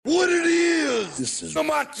This is the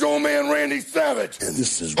Macho Man Randy Savage. And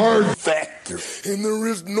this is Hard Factor. And there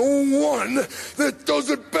is no one that does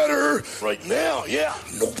it better. Right now, yeah,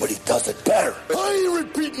 nobody does it better. I ain't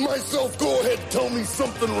repeating myself. Go ahead, tell me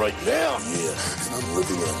something right now. Yeah, and I'm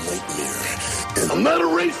living a nightmare. And I'm not a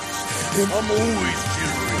racist. And I'm always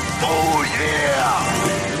cheering. Oh,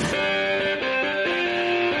 yeah.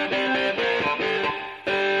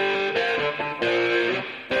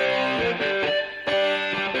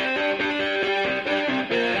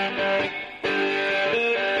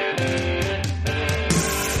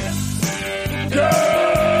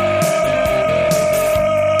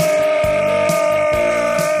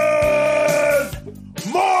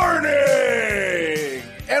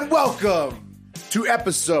 Welcome to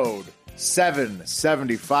episode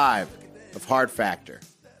 775 of Hard Factor.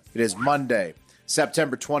 It is Monday,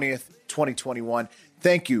 September 20th, 2021.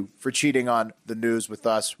 Thank you for cheating on the news with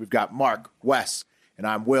us. We've got Mark, Wes, and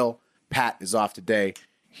I'm Will. Pat is off today.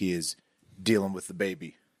 He is dealing with the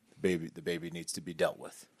baby. The baby needs to be dealt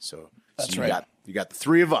with. So right. You got the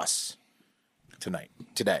three of us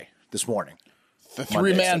today, this morning. The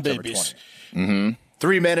three-man babies. Mm-hmm.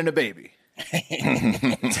 3 men and a baby.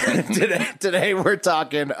 Today we're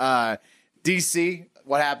talking D.C.,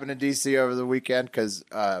 what happened in D.C. over the weekend, because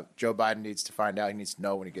Joe Biden needs to find out. He needs to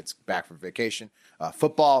know when he gets back from vacation.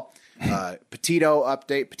 Football, Petito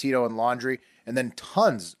update, Petito and Laundrie, and then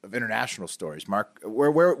tons of international stories. Mark,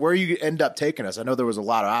 where you end up taking us? I know there was a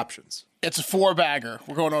lot of options. It's a four-bagger.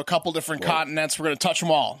 We're going to a couple different continents. We're going to touch them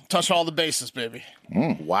all. Touch all the bases, baby.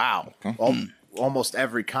 Wow. Almost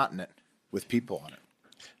every continent with people on it.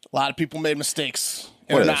 A lot of people made mistakes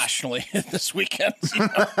internationally this weekend.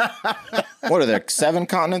 What are there, 7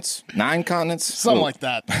 continents? 9 continents? Something like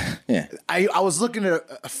that. Yeah. I was looking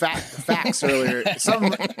at facts earlier.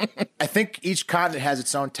 I think each continent has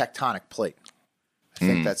its own tectonic plate. I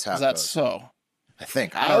think that's how it goes. So? I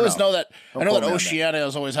think. I always know that. I know that Oceania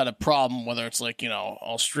has always had a problem, whether it's like,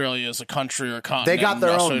 Australia is a country or a continent. They got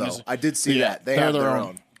their own, though. I did see that. They have their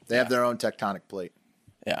own. They have their own tectonic plate.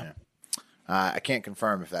 Yeah. I can't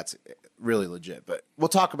confirm if that's really legit, but we'll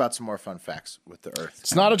talk about some more fun facts with the Earth.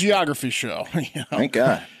 It's not a geography show. Thank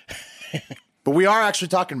God. But we are actually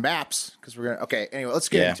talking maps because we're going to. Okay, anyway, let's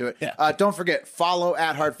get into it. Yeah. Don't forget, follow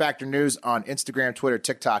at Hard Factor News on Instagram, Twitter,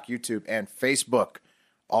 TikTok, YouTube, and Facebook.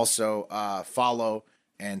 Also, follow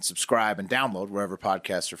and subscribe and download wherever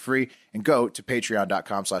podcasts are free. And go to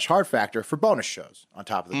patreon.com/Hard Factor for bonus shows on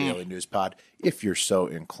top of the daily news pod if you're so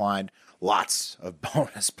inclined. Lots of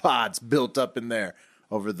bonus pods built up in there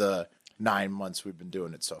over the 9 months we've been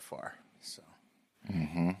doing it so far. So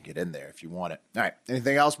get in there if you want it. All right.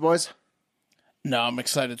 Anything else, boys? No, I'm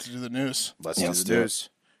excited to do the news. Let's do the news.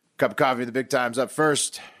 Cup of coffee, the big time's up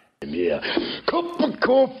first. Yeah, cup of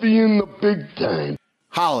coffee in the big time.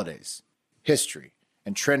 Holidays, history,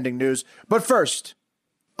 and trending news. But first,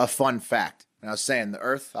 a fun fact. And I was saying the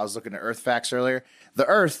Earth, I was looking at Earth facts earlier. The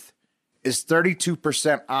Earth is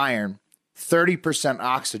 32% iron, 30%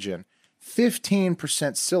 oxygen,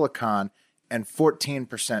 15% silicon, and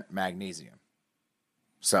 14% magnesium.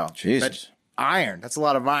 So, iron, that's a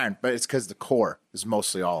lot of iron, but it's because the core is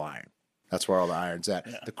mostly all iron. That's where all the iron's at.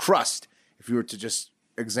 Yeah. The crust, if you were to just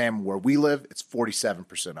examine where we live, it's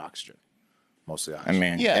 47% oxygen. Mostly oxygen.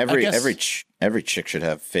 I mean, every chick should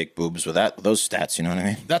have fake boobs with those stats. You know what I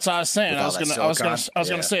mean? That's what I was saying. I was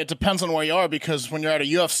gonna say it depends on where you are, because when you're at a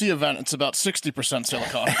UFC event, it's about 60%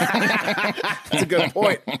 silicone. That's a good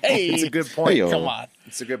point. Hey, it's a good point. Hey, come on,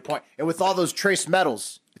 it's a good point. And with all those trace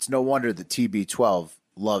metals, it's no wonder that TB12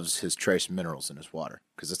 loves his trace minerals in his water,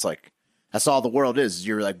 because it's like that's all the world is.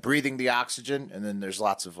 You're like breathing the oxygen, and then there's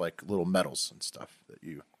lots of like little metals and stuff that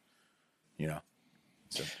you know.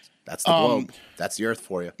 So that's the globe. That's the Earth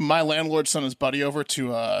for you. My landlord sent his buddy over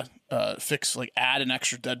to fix, add an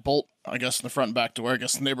extra deadbolt, I guess, in the front and back door. I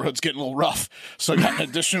guess the neighborhood's getting a little rough, so I got an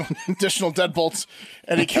additional deadbolts.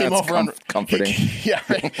 And he came over comforting. He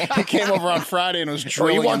came over on Friday and was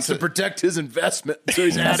drilling. He wants to protect his investment, so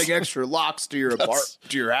he's adding extra locks to your house.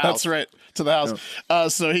 That's right, to the house. Yeah.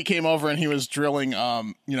 So he came over and he was drilling,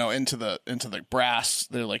 into the brass.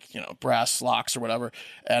 They're brass locks or whatever.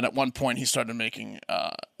 And at one point, he started making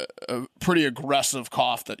a pretty aggressive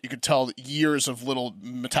cough that you could tell that years of little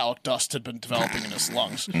metallic dust had been developing in his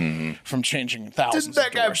lungs from changing thousands.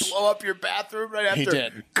 Didn't that guy blow up your bathroom right after? He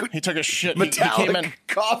did. He took a shit. Metallic he came in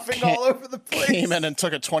coughing all over the place. Came in and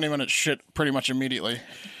took a 20-minute shit pretty much immediately.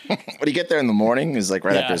 Would he get there in the morning? Is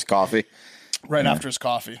after his coffee? Right after his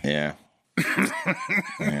coffee. Yeah.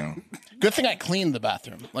 Yeah. Good thing I cleaned the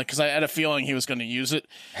bathroom, because I had a feeling he was going to use it,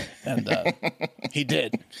 and he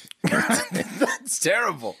did. That's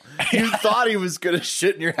terrible. You thought he was going to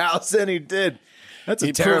shit in your house, and he did. That's a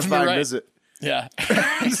He proved me terrifying right. visit. Yeah.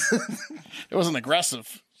 It was an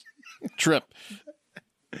aggressive trip.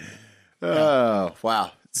 Oh,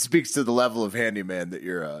 wow. It speaks to the level of handyman that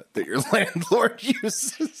your landlord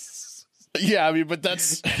uses. Yeah, I mean, but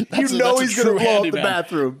that's He's that's going a to true blow up the handyman.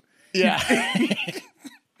 bathroom. Yeah.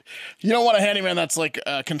 You don't want a handyman that's like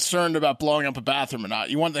concerned about blowing up a bathroom or not.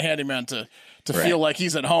 You want the handyman to feel like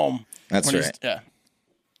he's at home. That's when right. Yeah,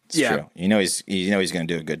 It's true. You know he's going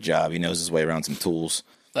to do a good job. He knows his way around some tools.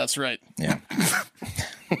 that's right. Yeah.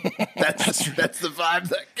 That's the vibe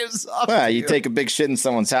that gives off. Well, you take a big shit in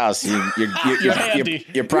someone's house, you're handy.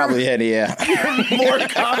 You're probably handy, yeah. More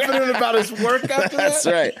confident about his work after that. That's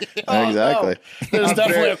right. Exactly. There's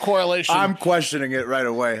definitely a correlation. I'm questioning it right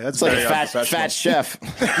away. That's It's like very a fat chef.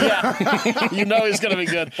 Yeah, you know he's gonna be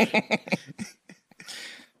good.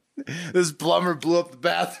 This plumber blew up the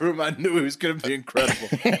bathroom. I knew he was going to be incredible.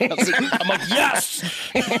 I'm like, yes,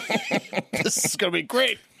 this is gonna be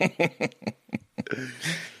great.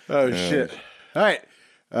 Oh, shit. All right.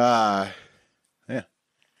 Yeah.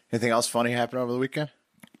 Anything else funny happen over the weekend?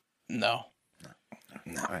 No, All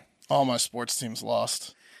right. all my sports teams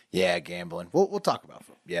lost. Yeah, gambling. We'll talk about it.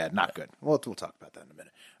 Yeah, not good. We'll talk about that in a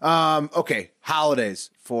minute. Okay,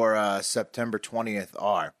 holidays for September 20th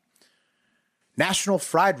are National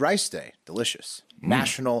Fried Rice Day, delicious.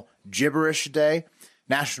 National Gibberish Day,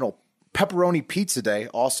 National Pepperoni Pizza Day,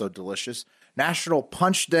 also delicious. National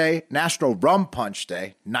Punch Day, National Rum Punch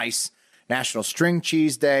Day, nice. National String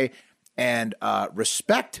Cheese Day, and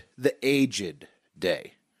Respect the Aged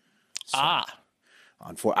Day. I'm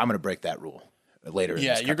going to break that rule later.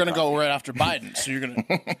 Yeah, you're gonna go right after Biden, so you're gonna.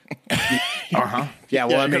 Yeah, well, You're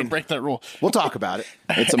I gonna mean, break that rule. we'll talk about it.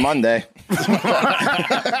 It's a Monday.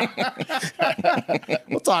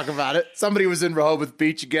 We'll talk about it. Somebody was in Rehoboth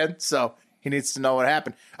Beach again, so he needs to know what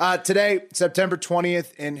happened. Today, September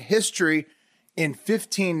 20th, in history, in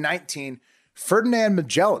 1519, Ferdinand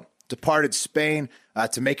Magellan departed Spain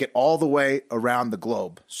to make it all the way around the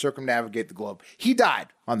globe, circumnavigate the globe. He died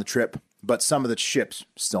on the trip, but some of the ships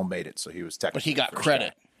still made it, so he was technically But he got the first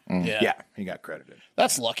credit. guy. Yeah. Yeah, he got credited.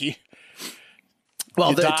 That's lucky.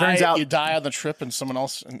 Well, It it turns out you die on the trip, and someone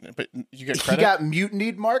else, but you get he credit. got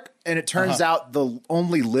mutinied, Mark, and it turns out the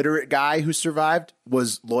only literate guy who survived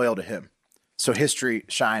was loyal to him. So history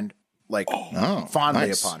shined fondly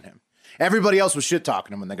nice. upon him. Everybody else was shit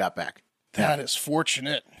talking him when they got back. That is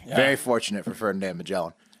fortunate. Yeah. Very fortunate for Ferdinand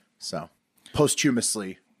Magellan. So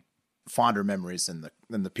posthumously, fonder memories than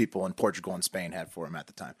the people in Portugal and Spain had for him at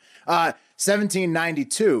the time.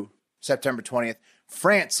 1792, September 20th,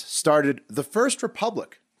 France started the first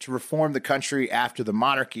republic to reform the country after the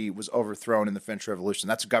monarchy was overthrown in the French Revolution.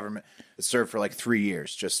 That's a government that served for like 3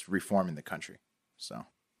 years, just reforming the country. So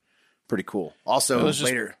pretty cool. Also It was just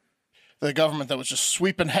later, the government that was just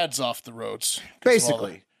sweeping heads off the roads. 'Cause of all the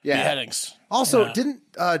basically, yeah. beheadings. Also, Yeah.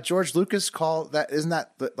 didn't George Lucas call that? Isn't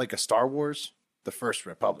that like a Star Wars, the First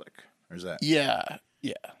Republic, or is that? Yeah.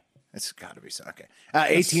 It's got to be so. Okay,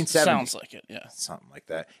 1870 Sounds like it. Yeah. something like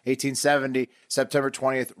that. 1870, September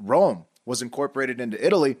 20th, Rome was incorporated into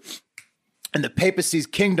Italy, and the papacy's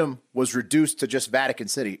kingdom was reduced to just Vatican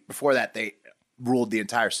City. Before that, they ruled the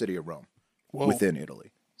entire city of Rome within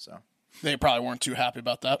Italy. So They probably weren't too happy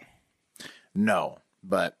about that. no,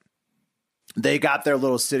 but they got their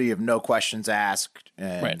little city of no questions asked,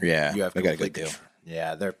 and Right. Yeah, you have they got a complete good deal. control.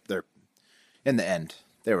 Yeah, they're in the end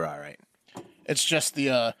they were all right. It's just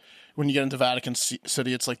the when you get into Vatican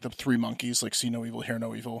City, it's like the three monkeys, like see no evil, hear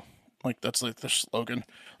no evil. Like that's like their slogan.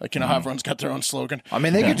 Like how everyone's got their own slogan. I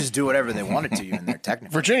mean, they could just do whatever they wanted to you in there,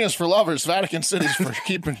 technically. Virginia's for lovers, Vatican City's for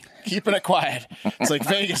keeping it quiet. It's like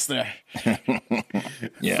Vegas there.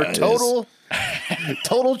 Yeah, For it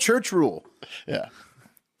total church rule. Yeah.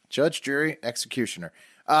 Judge, jury, executioner.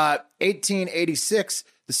 1886,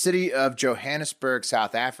 the city of Johannesburg,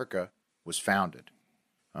 South Africa, was founded.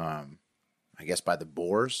 I guess by the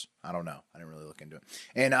Boers. I don't know. I didn't really look into it.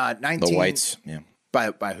 And The whites. Yeah.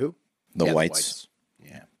 By who? The Yeah, whites.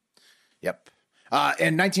 Yeah. Yep.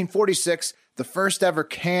 In 1946, the first ever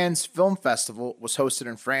Cannes Film Festival was hosted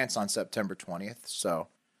in France on September 20th. So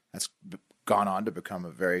that's gone on to become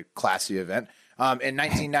a very classy event. In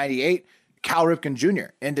 1998, Cal Ripken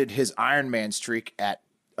Jr. ended his Ironman streak at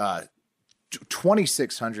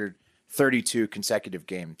 2,632 consecutive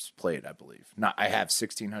games played, I believe. I have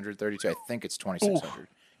 1,632. I think it's 2,600.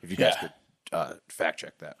 If you guys could fact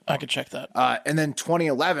check that. I could check that. And then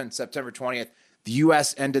 2011, September 20th, the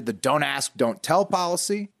U.S. ended the don't ask, don't tell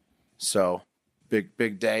policy. So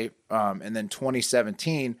big day. And then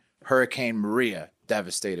 2017, Hurricane Maria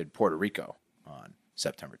devastated Puerto Rico on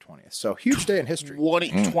September 20th. So huge day in history.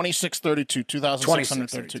 2632,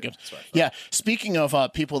 2,632 games. Yeah. Speaking of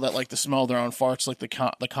people that like to smell their own farts, like the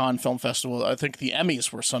Cannes Film Festival, I think the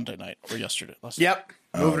Emmys were Sunday night or yesterday. Yep.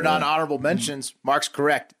 Moving on to honorable mentions. Mark's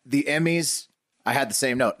correct. The Emmys, I had the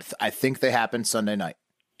same note. I think they happened Sunday night.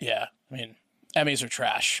 Yeah. I mean, Emmys are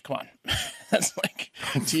trash. Come on. That's like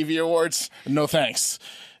TV awards. No thanks.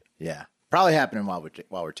 Yeah. Probably happening while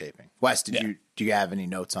we're taping. Wes, do you have any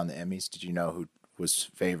notes on the Emmys? Did you know who was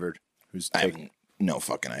favored? Who's taking? No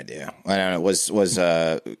fucking idea. I don't know. Was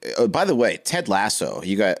by the way, Ted Lasso.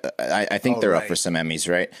 You got? I think they're up for some Emmys,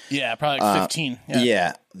 right? Yeah, probably like 15.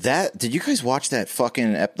 Yeah. That. Did you guys watch that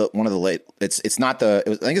fucking one of the late? It's not the.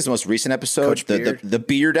 I think it's the most recent episode. The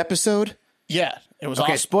Beard episode. Yeah, it was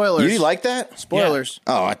okay. Awesome. Spoilers. You like that? Spoilers.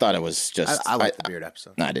 Yeah. Oh, I thought it was just. I liked the Beard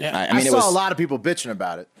episode. No, I didn't. Yeah. I mean, I saw a lot of people bitching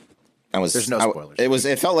about it. There's no spoilers.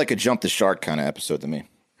 It felt like a jump the shark kind of episode to me.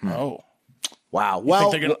 Oh. Wow.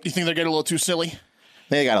 Well, you think they're getting a little too silly?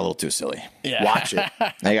 They got a little too silly. Yeah. Watch it.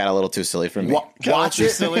 They got a little too silly for me. Watch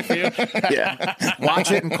it. Silly for you? Yeah.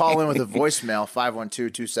 Watch it and call in with a voicemail,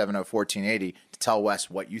 512-270-1480, to tell Wes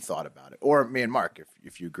what you thought about it. Or me and Mark,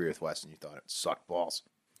 if you agree with Wes and you thought it sucked balls.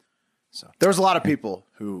 So there was a lot of people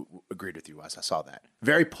who agreed with you, Wes. I saw that.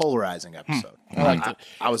 Very polarizing episode. I liked it.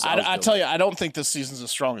 I tell you, I don't think this season's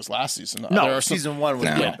as strong as last season. No, season one was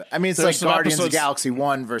good. I mean, it's like Guardians of the Galaxy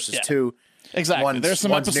 1 versus 2. Exactly. There's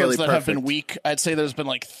some episodes that have been weak. I'd say there's been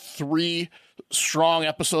like 3 strong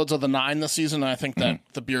episodes of the 9 this season. And I think that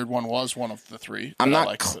the Beard one was one of the 3. I'm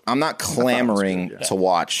not clamoring to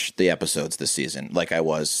watch the episodes this season like I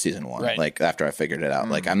was season 1. Right. Like after I figured it out,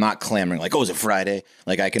 like I'm not clamoring like, oh, is it Friday?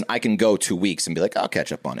 Like I can go 2 weeks and be like, I'll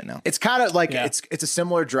catch up on it now. It's kind of like it's a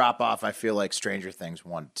similar drop off. I feel like Stranger Things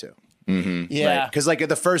 1 to 2. Mm-hmm. Yeah, because like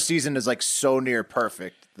the first season is like so near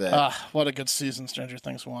perfect that what a good season Stranger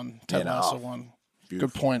Things 1, Ted Lasso 1. Beautiful.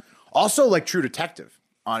 Good point. Also, like True Detective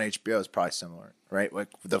on HBO is probably similar, right? Like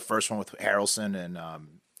the first one with Harrelson and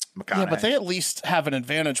McConaughey. Yeah, but they at least have an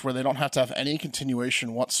advantage where they don't have to have any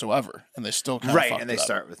continuation whatsoever, and they still kind of and they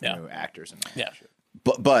start with new actors and shit.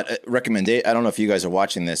 But recommendation. I don't know if you guys are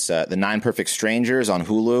watching this. The 9 Perfect Strangers on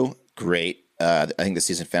Hulu. Great. I think the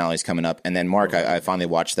season finale is coming up. And then, Mark, I finally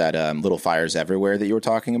watched that Little Fires Everywhere that you were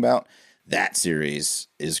talking about. That series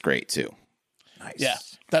is great, too. Nice. Yeah.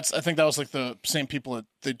 I think that was like the same people that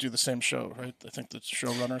they do the same show, right? I think the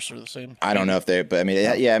showrunners are the same. I don't know if they, but I mean,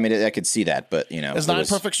 I could see that, but you know, is 9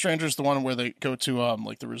 Perfect Strangers the one where they go to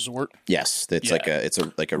like the resort? Yes, it's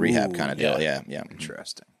like a rehab kind of deal. Yeah.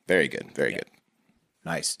 Interesting. Very good. Very good.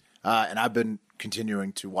 Nice. And I've been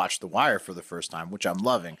continuing to watch The Wire for the first time, which I'm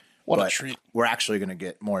loving. What a treat. We're actually going to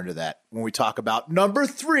get more into that when we talk about number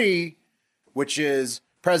 3, which is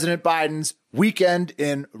President Biden's weekend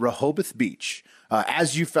in Rehoboth Beach.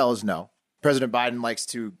 As you fellas know, President Biden likes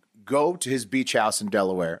to go to his beach house in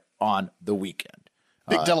Delaware on the weekend.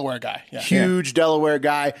 Big Delaware guy. Yeah. Huge Delaware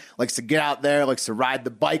guy. Likes to get out there, likes to ride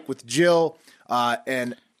the bike with Jill.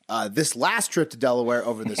 And this last trip to Delaware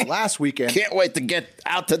over this last weekend. Can't wait to get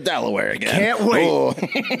out to Delaware again. Can't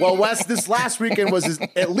wait. Well, Wes, this last weekend was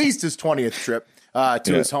at least his 20th trip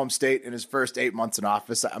to his home state in his first 8 months in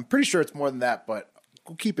office. I'm pretty sure it's more than that, but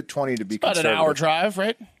we'll keep it 20 to be conservative. About an hour drive,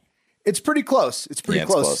 right? It's pretty close. It's pretty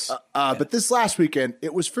close. But this last weekend,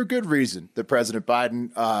 it was for good reason that President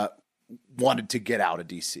Biden wanted to get out of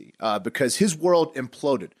D.C. Because his world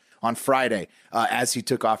imploded on Friday as he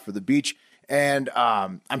took off for the beach. And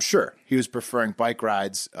I'm sure he was preferring bike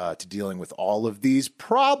rides to dealing with all of these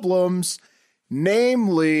problems.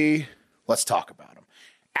 Namely, let's talk about them.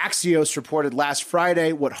 Axios reported last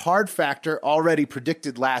Friday what Hard Factor already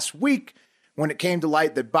predicted last week when it came to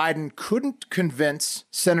light that Biden couldn't convince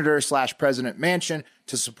Senator/President Manchin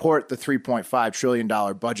to support the $3.5 trillion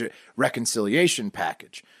budget reconciliation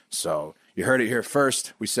package. So you heard it here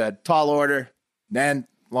first. We said tall order. Then,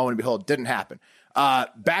 lo and behold, didn't happen.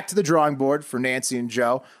 Back to the drawing board for Nancy and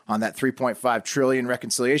Joe on that $3.5 trillion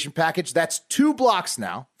reconciliation package. That's 2 blocks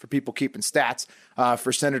now for people keeping stats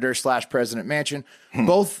for Senator/President Manchin,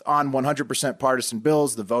 both on 100% partisan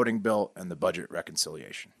bills, the voting bill and the budget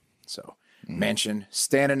reconciliation. So Manchin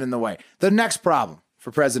standing in the way. The next problem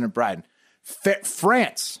for President Biden,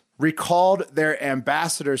 France recalled their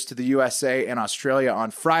ambassadors to the USA and Australia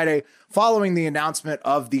on Friday following the announcement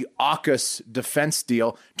of the AUKUS defense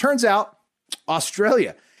deal. Turns out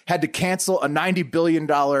Australia had to cancel a $90 billion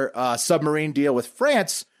submarine deal with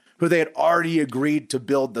France, who they had already agreed to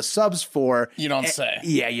build the subs for. You don't say.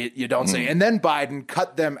 Yeah, you don't say. And then Biden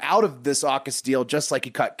cut them out of this AUKUS deal just like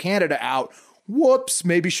he cut Canada out whoops,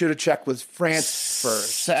 maybe should have checked with France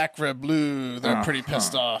first. Sacre bleu. They're pretty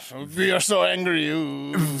pissed off. We are so angry.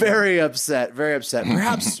 Ooh. Very upset, very upset.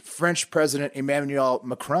 Perhaps French President Emmanuel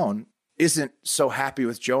Macron isn't so happy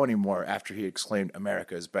with Joe anymore after he exclaimed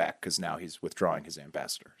America is back, because now he's withdrawing his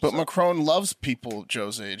ambassador. But Macron loves people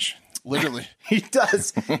Joe's age. Literally. He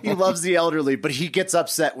does. He loves the elderly, but he gets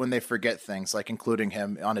upset when they forget things, like including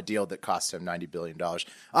him on a deal that cost him $90 billion.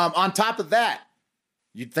 On top of that,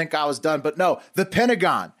 you'd think I was done, but no. The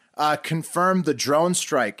Pentagon confirmed the drone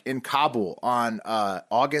strike in Kabul on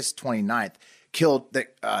August 29th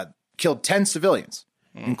killed 10 civilians,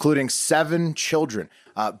 including 7 children.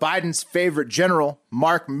 Biden's favorite general,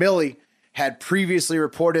 Mark Milley, had previously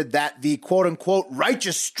reported that the quote-unquote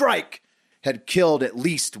righteous strike had killed at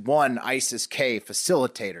least one ISIS-K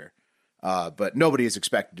facilitator. But nobody is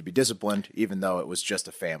expected to be disciplined, even though it was just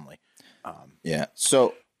a family. Yeah.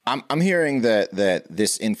 So I'm hearing that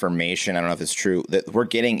this information, I don't know if it's true, that we're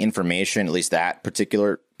getting information, at least that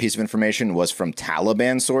particular piece of information was from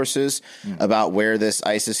Taliban sources about where this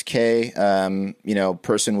ISIS-K,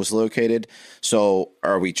 person was located. So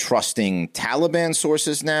are we trusting Taliban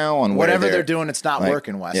sources now on whatever they're doing? It's not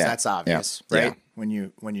working, Wes. Yeah, that's obvious, right? Yeah. When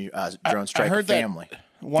you drone strike I heard a family. That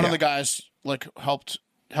one of the guys helped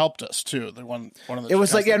us too. The one of the it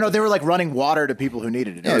was like they were like running water to people who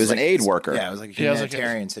needed it. Yeah, it was like, an aid worker. Yeah, it was like a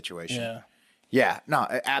humanitarian situation. Yeah, no,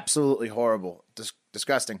 absolutely horrible,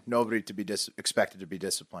 disgusting. Nobody to be expected to be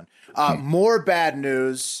disciplined. More bad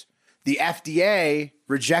news: the FDA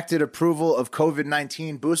rejected approval of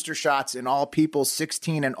COVID-19 booster shots in all people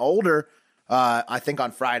 16 and older. I think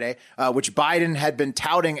on Friday, which Biden had been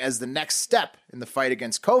touting as the next step in the fight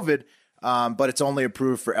against COVID, but it's only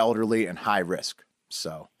approved for elderly and high risk.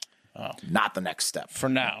 So not the next step. For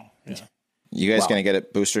now. Yeah. You guys going to get a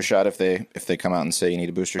booster shot if they come out and say you need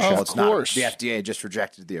a booster shot? Of course. The FDA just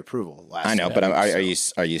rejected the approval last I know, but are you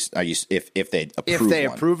if they approve if they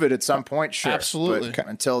approve it at some point, sure. Absolutely. But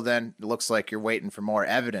until then, it looks like you're waiting for more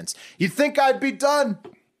evidence. You'd think I'd be done.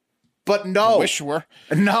 But no. Wish you were.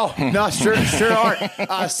 No, sure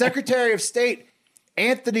aren't. Secretary of State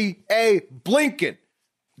Anthony A. Blinken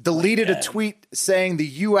deleted a tweet saying the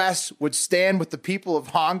U.S. would stand with the people of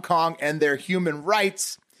Hong Kong and their human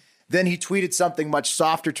rights. Then he tweeted something much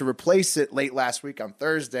softer to replace it late last week on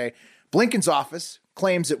Thursday. Blinken's office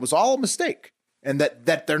claims it was all a mistake and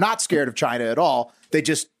that they're not scared of China at all. They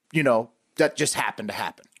just, that just happened to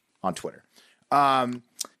happen on Twitter. And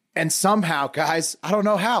somehow, guys, I don't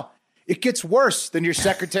know how, it gets worse than your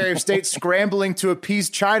Secretary of State scrambling to appease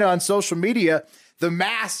China on social media. The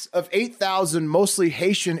mass of 8,000 mostly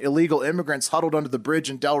Haitian illegal immigrants huddled under the bridge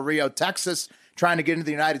in Del Rio, Texas, trying to get into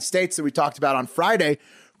the United States that we talked about on Friday,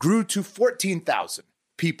 grew to 14,000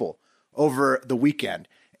 people over the weekend.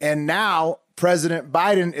 And now President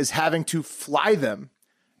Biden is having to fly them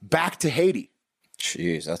back to Haiti.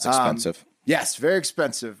 Jeez, that's expensive. Yes, very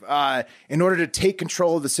expensive. In order to take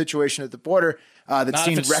control of the situation at the border, Not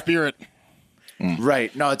if it's Spirit.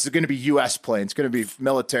 Right. No, it's going to be U.S. plane. It's going to be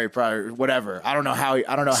military, probably whatever. I don't know how he's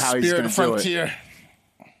going to do it.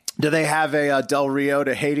 Do they have a Del Rio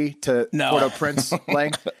to Haiti to Port-au-Prince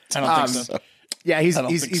lane? I don't think so. Yeah,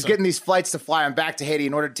 he's getting these flights to fly him back to Haiti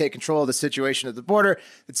in order to take control of the situation at the border.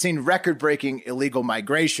 It's seen record-breaking illegal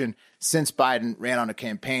migration since Biden ran on a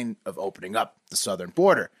campaign of opening up the southern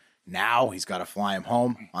border. Now he's got to fly him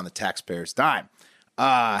home on the taxpayers' dime.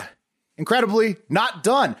 Incredibly, not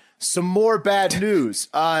done. Some more bad news.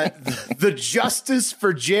 The Justice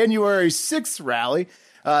for January 6th rally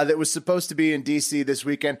that was supposed to be in D.C. this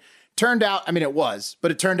weekend turned out,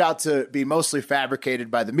 it turned out to be mostly fabricated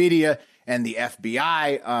by the media and the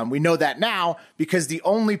FBI. We know that now because the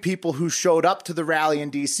only people who showed up to the rally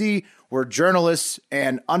in D.C. were journalists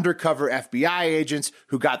and undercover FBI agents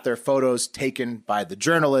who got their photos taken by the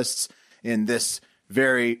journalists in this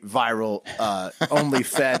very viral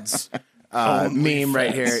OnlyFeds meme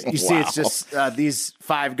right here. You see, it's just these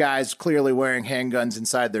 5 guys clearly wearing handguns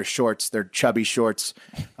inside their shorts, their chubby shorts,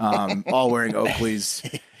 all wearing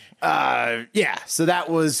Oakleys. So that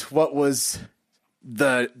was what was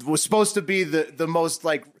supposed to be the most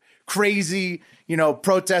like crazy,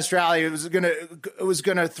 protest rally. It was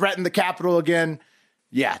gonna threaten the Capitol again.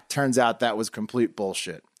 Yeah, turns out that was complete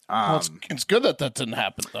bullshit. It's good that didn't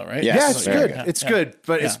happen, though, right? Yeah, it's good. It's good,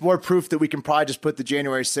 but it's more proof that we can probably just put the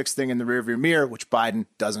January 6th thing in the rearview mirror, which Biden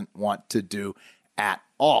doesn't want to do at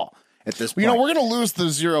all. at this point. You know, we're going to lose the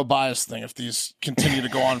zero bias thing if these continue to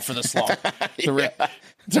go on for this long.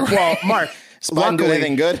 Well, Mark, Spine do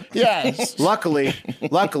anything good? Yeah. luckily.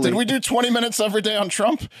 Did we do 20 minutes every day on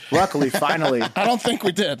Trump? Luckily, finally. I don't think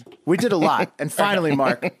we did. We did a lot. And finally,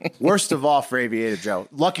 Mark, worst of all for Aviator Joe.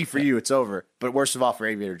 Lucky for you, it's over. But worst of all for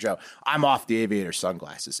Aviator Joe, I'm off the Aviator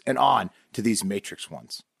sunglasses and on to these Matrix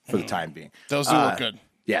ones for the time being. Those do look good.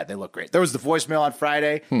 Yeah, they look great. There was the voicemail on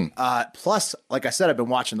Friday. Plus, like I said, I've been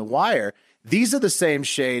watching The Wire. These are the same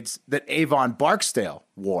shades that Avon Barksdale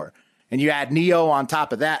wore. And you add Neo on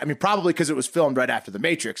top of that. I mean, probably because it was filmed right after The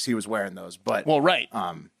Matrix, he was wearing those. But right.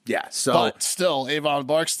 Yeah. So, but still, Avon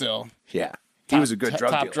Barksdale. Yeah, he was a good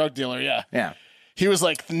top drug dealer. Yeah. Yeah. He was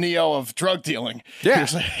like the Neo of drug dealing. Yeah.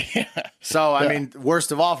 So I mean,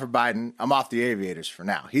 worst of all for Biden, I'm off the Aviators for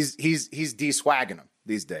now. He's de-swagging them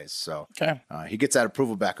these days. So he gets that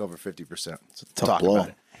approval back over 50%. So tough blow. About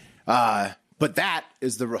it. But that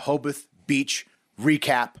is the Rehoboth Beach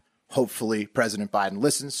recap. Hopefully, President Biden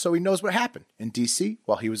listens so he knows what happened in D.C.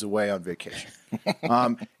 while he was away on vacation.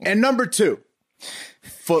 And number 2,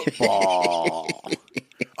 football.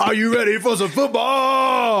 Are you ready for some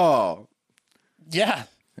football? Yeah.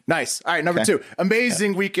 Nice. All right, number 2.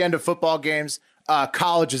 Amazing weekend of football games.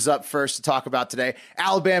 College is up first to talk about today.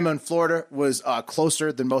 Alabama and Florida was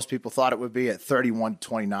closer than most people thought it would be at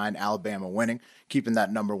 31-29. Alabama winning, keeping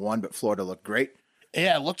that number 1, but Florida looked great.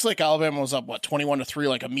 Yeah, it looked like Alabama was up, 21-3,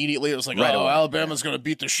 like immediately. It was like, right away. Alabama's going to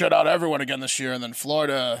beat the shit out of everyone again this year. And then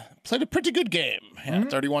Florida played a pretty good game. Yeah,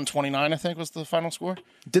 31-29, I think, was the final score.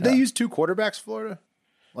 Did they use 2 quarterbacks, Florida?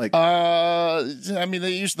 I mean,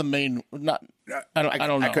 they used the main. I don't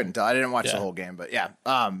know. I couldn't tell. I didn't watch the whole game, but yeah.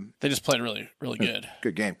 They just played really, really good.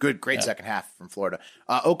 Good game. Great second half from Florida.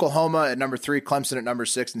 Oklahoma at number 3, Clemson at number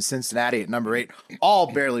 6, and Cincinnati at number 8.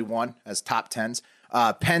 All barely won as top 10s.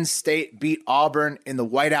 Penn State beat Auburn in the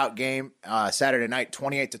whiteout game Saturday night,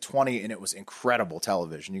 28-20, and it was incredible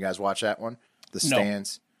television. You guys watch that one? The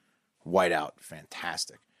stands, whiteout,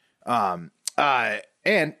 fantastic. And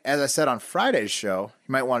as I said on Friday's show,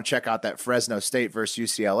 you might want to check out that Fresno State versus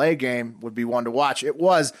UCLA game. Would be one to watch. It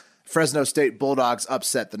was Fresno State Bulldogs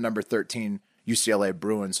upset the number 13 UCLA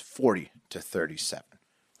Bruins 40-37.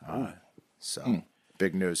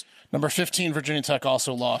 Big news. Number 15, Virginia Tech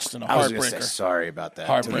also lost in a I was heartbreaker. Say, sorry about that.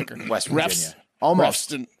 Heartbreaker. West Virginia.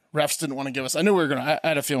 Almost. Refs didn't want to give us. I knew we were going to. I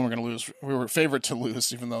had a feeling we were going to lose. We were favored to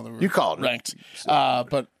lose, even though they were ranked.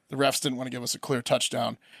 But the refs didn't want to give us a clear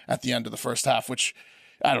touchdown at the end of the first half, which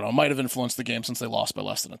I don't know might have influenced the game since they lost by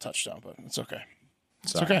less than a touchdown. But it's okay.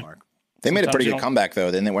 It's okay. Mark. They made a pretty good comeback though.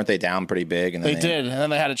 Then weren't they down pretty big? And then they did, and then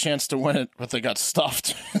they had a chance to win it, but they got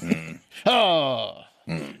stuffed.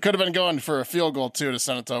 Could have been going for a field goal, too, to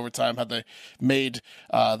send it to overtime had they made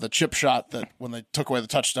the chip shot that when they took away the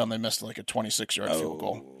touchdown, they missed like a 26-yard field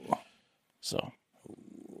goal. So,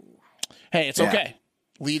 hey, it's okay.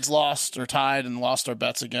 Leeds lost or tied and lost our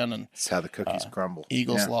bets again. And that's how the cookies crumble.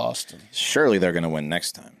 Eagles lost. Surely they're going to win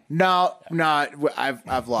next time. No,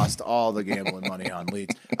 I've lost all the gambling money on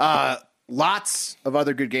Leeds. Lots of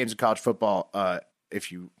other good games in college football. If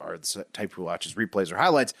you are the type who watches replays or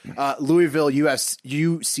highlights, Louisville,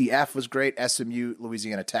 UCF was great. SMU,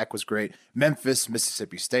 Louisiana Tech was great. Memphis,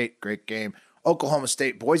 Mississippi State, great game. Oklahoma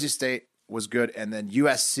State, Boise State was good. And then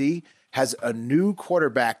USC has a new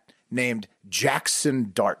quarterback named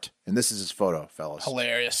Jackson Dart. And this is his photo, fellas.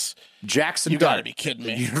 Hilarious. Jackson Dart. You got to be kidding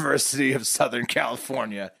me. University of Southern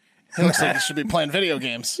California. It looks like he should be playing video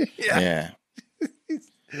games. Yeah.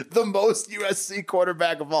 The most USC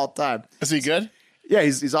quarterback of all time. Is he good? Yeah,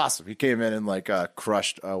 he's awesome. He came in and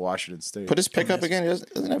crushed Washington State. Put his pick up again. He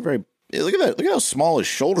doesn't have very. Look at that. Look at how small his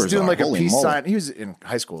shoulders he's doing are. Like Holy a peace moly. sign. He was in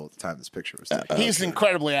high school at the time this picture was taken. He's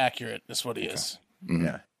incredibly accurate. Is what he is. Mm-hmm.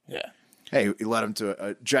 Yeah. Hey, he led him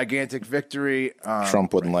to a gigantic victory.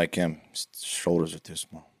 Trump wouldn't like him. His shoulders are too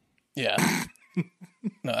small. Yeah.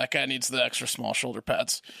 No, that guy needs the extra small shoulder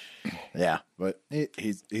pads. Yeah, but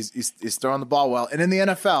he's throwing the ball well. And in the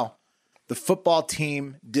NFL, the football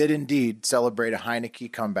team did indeed celebrate a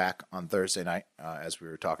Heineke comeback on Thursday night, as we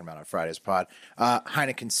were talking about on Friday's pod.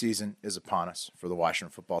 Heineken's season is upon us for the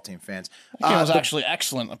Washington football team fans. It was actually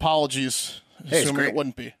excellent. Apologies, assuming it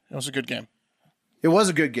wouldn't be. It was a good game. It was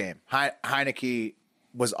a good game. Heineke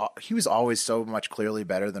was always so much clearly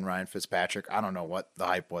better than Ryan Fitzpatrick. I don't know what the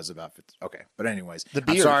hype was about. Okay, but anyways, the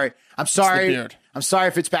beard. I'm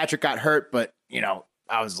sorry Fitzpatrick got hurt, but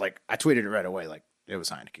I was like, I tweeted it right away. Like, it was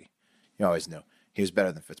Heineke. You always knew he was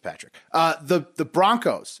better than Fitzpatrick. The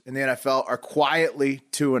Broncos in the NFL are quietly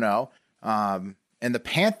 2-0. And the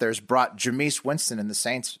Panthers brought Jameis Winston and the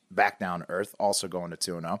Saints back down to earth, also going to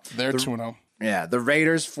 2-0. They're 2-0. Yeah, the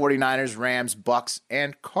Raiders, 49ers, Rams, Bucks,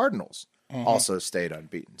 and Cardinals also stayed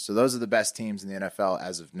unbeaten. So those are the best teams in the NFL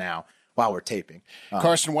as of now while we're taping.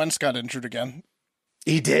 Carson Wentz got injured again.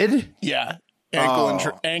 He did? Yeah.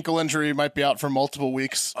 Ankle injury, might be out for multiple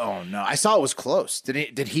weeks. Oh, no. I saw it was close.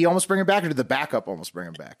 Did he almost bring him back, or did the backup almost bring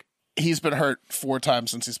him back? He's been hurt 4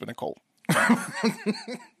 times since he's been a Colt.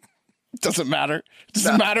 Doesn't matter.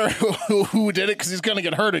 Doesn't matter who did it because he's going to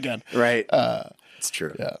get hurt again. Right. It's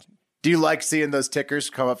true. Yeah. Do you like seeing those tickers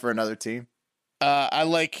come up for another team?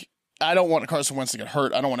 I don't want Carson Wentz to get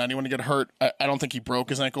hurt. I don't want anyone to get hurt. I don't think he broke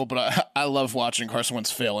his ankle, but I love watching Carson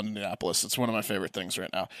Wentz fail in Indianapolis. It's one of my favorite things right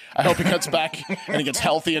now. I hope he gets back and he gets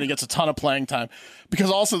healthy and he gets a ton of playing time. Because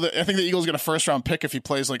also, I think the Eagles get a first-round pick if he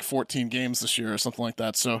plays like 14 games this year or something like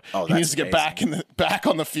that. So he needs to get back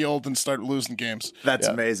on the field and start losing games. That's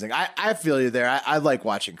amazing. I feel you there. I like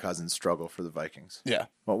watching Cousins struggle for the Vikings. Yeah.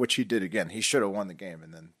 Well, which he did again. He should have won the game,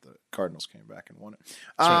 and then the Cardinals came back and won it.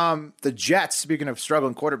 Right. The Jets, speaking of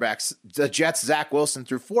struggling quarterbacks, the Jets, Zach Wilson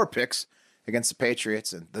threw 4 picks against the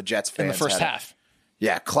Patriots, and the Jets fans in the first half.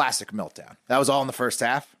 Yeah, classic meltdown. That was all in the first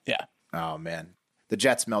half? Yeah. Oh, man. The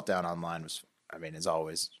Jets meltdown online is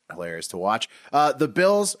always hilarious to watch. The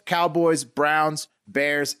Bills, Cowboys, Browns,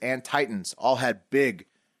 Bears, and Titans all had big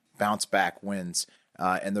bounce-back wins.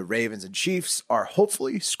 And the Ravens and Chiefs are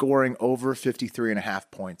hopefully scoring over 53.5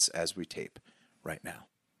 points as we tape right now.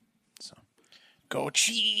 So, go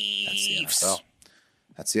Chiefs.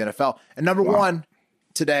 That's the NFL. And number one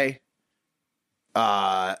today,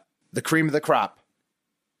 the cream of the crop.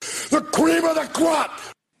 The cream of the crop!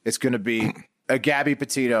 It's going to be a Gabby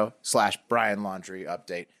Petito / Brian Laundrie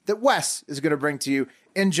update that Wes is going to bring to you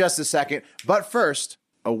in just a second. But first,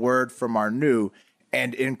 a word from our new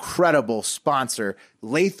and incredible sponsor,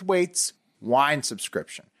 Laithwaite's wine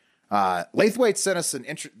subscription. Laithwaite sent us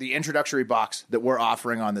the introductory box that we're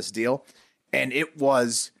offering on this deal, and it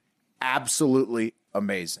was absolutely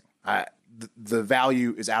amazing. The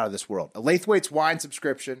value is out of this world. A Laithwaite's wine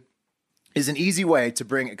subscription is an easy way to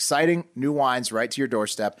bring exciting new wines right to your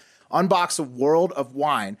doorstep. Unbox a world of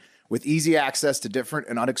wine with easy access to different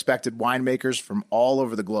and unexpected winemakers from all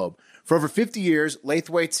over the globe. For over 50 years,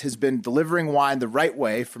 Laithwaite's has been delivering wine the right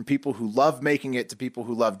way from people who love making it to people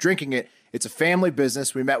who love drinking it. It's a family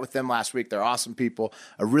business. We met with them last week. They're awesome people.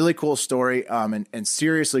 A really cool story and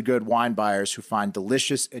seriously good wine buyers who find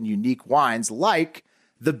delicious and unique wines like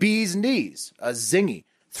the Bee's Knees, a zingy,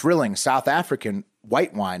 thrilling South African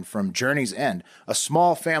white wine from Journey's End, a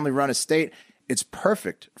small family-run estate. It's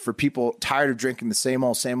perfect for people tired of drinking the same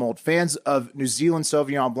old. Fans of New Zealand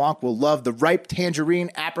Sauvignon Blanc will love the ripe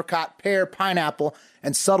tangerine, apricot, pear, pineapple,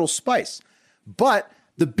 and subtle spice. But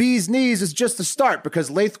the Bee's Knees is just the start because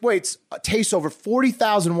Laithwaite's tastes over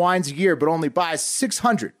 40,000 wines a year but only buys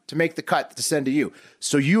 600 to make the cut to send to you.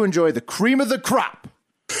 So you enjoy the cream of the crop.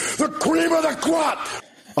 The cream of the crop!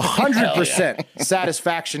 100%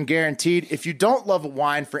 satisfaction guaranteed. If you don't love a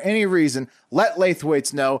wine for any reason, let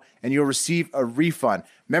Laithwaite's know and you'll receive a refund.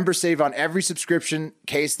 Members save on every subscription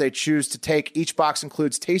case they choose to take. Each box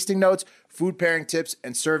includes tasting notes, food pairing tips,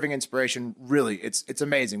 and serving inspiration. Really, it's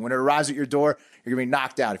amazing. When it arrives at your door, you're going to be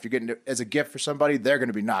knocked out. If you're getting it as a gift for somebody, they're going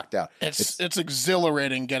to be knocked out. It's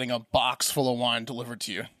exhilarating getting a box full of wine delivered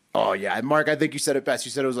to you. Oh, yeah. And Mark, I think you said it best.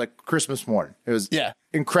 You said it was like Christmas morning. It was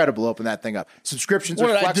incredible. Open that thing up. Subscriptions are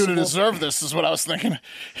flexible. What did I do to deserve this is what I was thinking.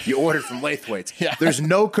 You ordered from Laithwaite's. Yeah. There's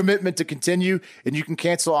no commitment to continue, and you can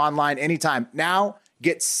cancel online anytime. Now,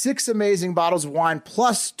 get 6 amazing bottles of wine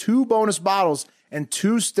plus 2 bonus bottles and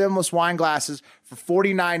 2 stemless wine glasses for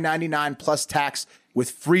 $49.99 plus tax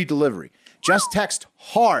with free delivery. Just text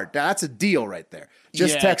HARD. Now, that's a deal right there.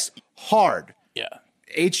 Just text HARD. Yeah.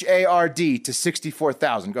 HARD to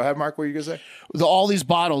 64,000. Go ahead, Mark. What are you going to say? All these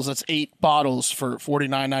bottles, that's 8 bottles for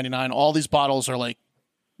 $49.99. All these bottles are like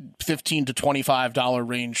 $15 to $25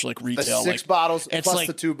 range, like retail. The 6 bottles it's plus like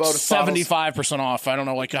the 2 bonus 75% off. I don't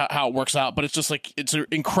know like how it works out, but it's just like it's an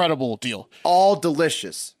incredible deal. All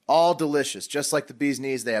delicious. Just like the Bee's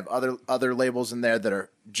Knees, they have other labels in there that are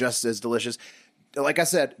just as delicious. Like I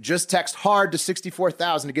said, just text HARD to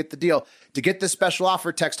 64,000 to get the deal. To get this special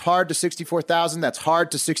offer, text HARD to 64,000. That's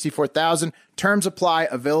HARD to 64,000. Terms apply.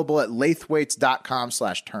 Available at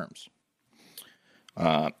laithwaites.com/terms.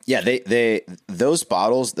 They those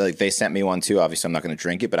bottles, like they sent me one too. Obviously, I'm not going to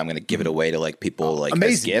drink it, but I'm going to give it away to like people like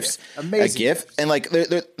as gifts. Amazing a gift, and like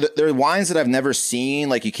they're wines that I've never seen.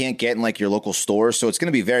 Like you can't get in like your local store, so it's going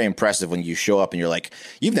to be very impressive when you show up and you're like,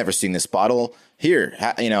 you've never seen this bottle. Here,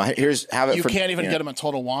 here's have it. You can't even get them at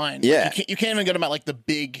Total Wine. Yeah, you can't even get them at like the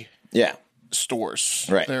big stores.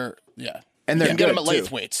 Right. And You they're can get good, them at Lathe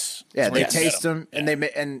too. Weights. Yeah, That's where they you can get taste 'em. them,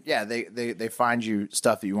 and they find you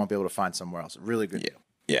stuff that you won't be able to find somewhere else. Really good deal.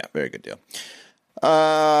 Yeah, very good deal.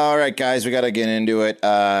 All right, guys, we got to get into it.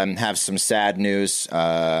 Have some sad news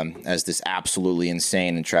as this absolutely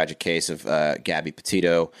insane and tragic case of Gabby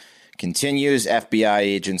Petito continues. FBI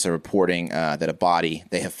agents are reporting that a body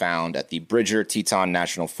they have found at the Bridger Teton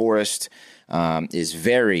National Forest is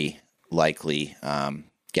very likely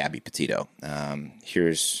Gabby Petito.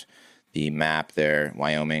 Here's the map there,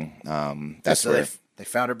 Wyoming. That's So where they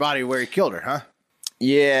found her body where he killed her, huh?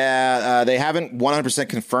 Yeah, they haven't 100%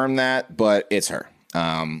 confirmed that, but it's her.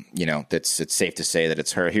 It's safe to say that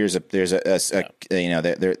it's her. It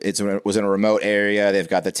was in a remote area. They've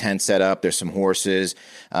got the tent set up. There's some horses.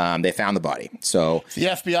 They found the body. So the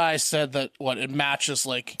FBI said that it matches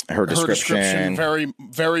like her description very,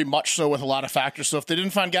 very much so with a lot of factors. So if they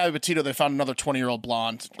didn't find Gabby Petito, they found another 20-year-old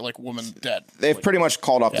blonde woman dead. They've pretty much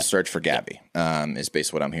called off the search for Gabby. Is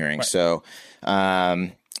basically what I'm hearing. Right. So.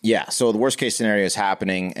 Yeah, so the worst case scenario is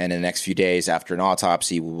happening, and in the next few days after an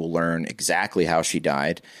autopsy, we will learn exactly how she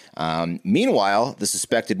died. Meanwhile, the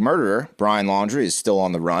suspected murderer, Brian Laundrie, is still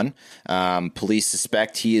on the run. Police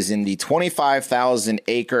suspect he is in the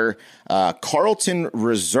 25,000-acre Carlton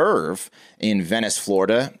Reserve in Venice,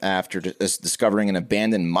 Florida, after discovering an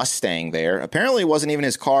abandoned Mustang there. Apparently, it wasn't even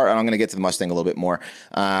his car, and I'm going to get to the Mustang a little bit more.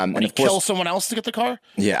 And of course, kill someone else to get the car?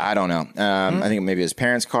 Yeah, I don't know. I think maybe his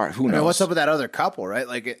parents' car. Who knows? What's up with that other couple, right?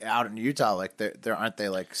 Out in Utah, aren't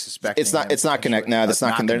they suspecting? It's not connected. No, that's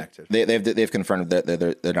not connected. They've confirmed that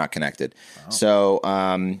they're not connected. Oh.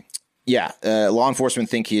 So. Law enforcement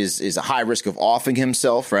think he is a high risk of offing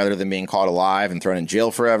himself rather than being caught alive and thrown in jail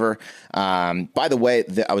forever. By the way,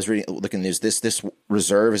 I was looking at the news. This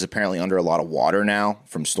reserve is apparently under a lot of water now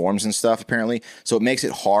from storms and stuff, apparently. So it makes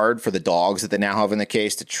it hard for the dogs that they now have in the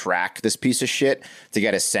case to track this piece of shit to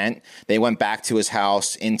get a scent. They went back to his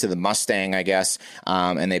house into the Mustang, I guess,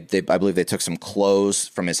 and I believe they took some clothes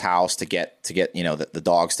from his house to get the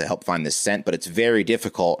dogs to help find this scent. But it's very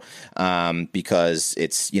difficult because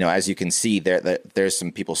it's as you can see there's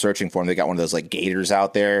some people searching for him. They got one of those gators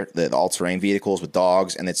out there, the all-terrain vehicles with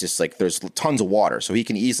dogs, and it's just there's tons of water, so he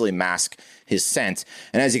can easily mask his scent.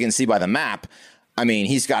 And as you can see by the map, I mean,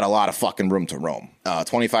 he's got a lot of fucking room to roam.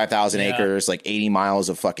 25,000 acres, 80 miles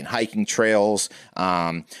of fucking hiking trails.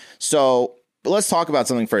 So let's talk about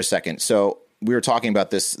something for a second. So we were talking about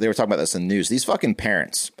this. They were talking about this in the news. These fucking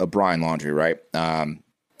parents of Brian Laundrie, right?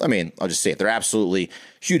 I mean, I'll just say it. They're absolutely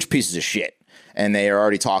huge pieces of shit. And they are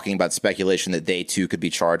already talking about speculation that they, too, could be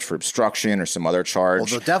charged for obstruction or some other charge. Well,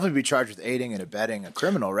 they'll definitely be charged with aiding and abetting a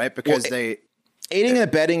criminal, right? Because aiding and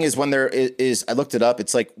abetting is when there is I looked it up.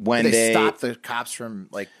 It's when they stop the cops from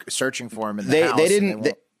searching for him in the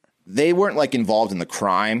house. They weren't involved in the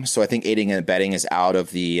crime. So I think aiding and abetting is out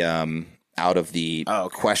of the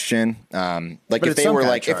question. If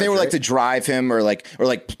they were to drive him or the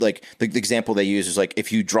example they use is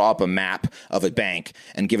if you draw up a map of a bank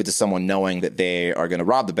and give it to someone knowing that they are going to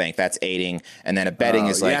rob the bank, that's aiding. And then abetting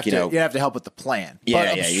is you have to help with the plan.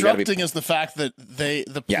 But obstructing is the fact that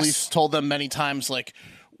the police told them many times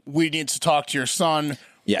we need to talk to your son.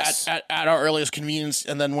 Yes. At our earliest convenience,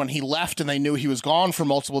 and then when he left and they knew he was gone for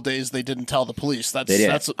multiple days, they didn't tell the police. That's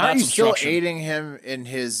Aren't you still obstruction. aiding him in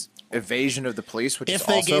his evasion of the police, which is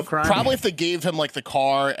also a crime? Probably if they gave him the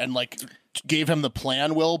car and gave him the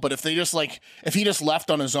plan, but if they just if he just left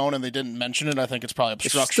on his own and they didn't mention it, I think it's probably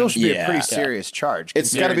obstruction. It still should be a pretty serious charge.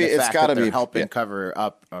 It's got to be helping cover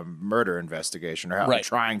up a murder investigation or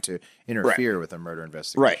trying to interfere with a murder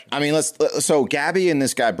investigation. Right. I mean, so Gabby and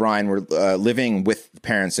this guy Brian were living with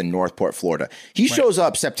parents in Northport, Florida. He shows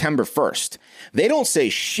up September 1st. They don't say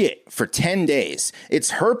shit for 10 days.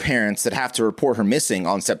 It's her parents that have to report her missing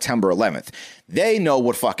on September 11th. They know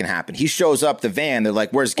what fucking happened. He shows up the van. They're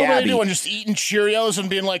like, "Where's Gabby?" What are they doing? Just eating Cheerios and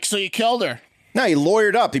being like, "So you killed her?" No, he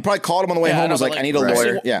lawyered up. He probably called him on the way home. Was like, "I need a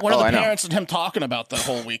lawyer." Yeah. What are the parents and him talking about the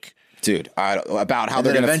whole week? Dude, about how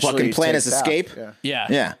they're going to fucking plan his escape.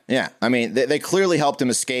 Yeah. I mean, they clearly helped him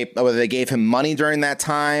escape. Whether they gave him money during that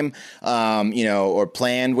time, or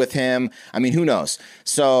planned with him. I mean, who knows?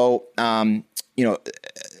 So, 10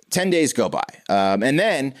 days go by, and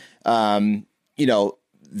then,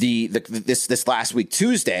 this last week,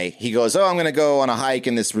 Tuesday, he goes, "Oh, I'm going to go on a hike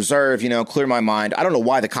in this reserve, clear my mind." I don't know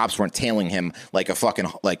why the cops weren't tailing him like a fucking,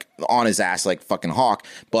 on his ass, like fucking hawk,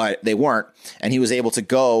 but they weren't. And he was able to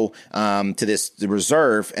go to the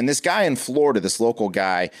reserve. And this guy in Florida, this local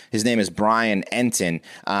guy, his name is Brian Enton.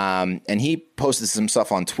 And he posted some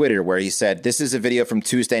stuff on Twitter where he said, "This is a video from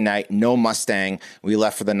Tuesday night, no Mustang. We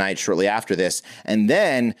left for the night shortly after this." And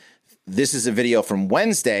then this is a video from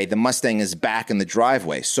Wednesday. The Mustang is back in the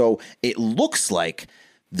driveway. So it looks like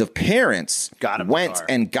the parents went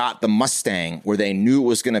and got the Mustang where they knew it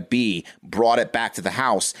was going to be, brought it back to the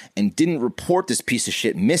house, and didn't report this piece of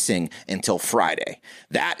shit missing until Friday.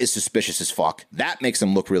 That is suspicious as fuck. That makes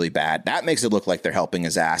them look really bad. That makes it look like they're helping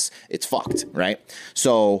his ass. It's fucked, right?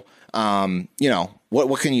 So,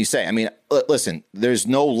 what can you say? I mean, listen, there's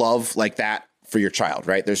no love like that for your child,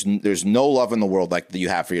 right? There's no love in the world like that you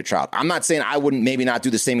have for your child. I'm not saying I wouldn't maybe not do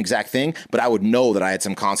the same exact thing, but I would know that I had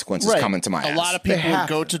some consequences coming to my ass. A lot of people would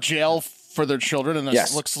go to jail for their children, and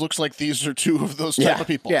it looks like these are two of those type of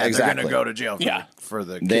people. Yeah, exactly. They're going to go to jail for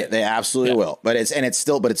the kid. They absolutely will. But it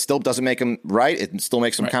still doesn't make them right. It still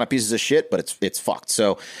makes them kind of pieces of shit, but it's fucked.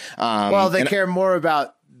 So, they care more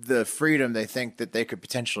about the freedom they think that they could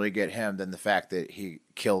potentially get him than the fact that he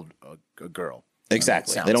killed a girl.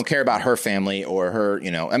 Exactly. They don't care about her family or her,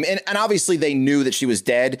 I mean, and obviously they knew that she was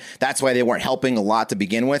dead. That's why they weren't helping a lot to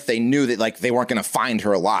begin with. They knew that like they weren't going to find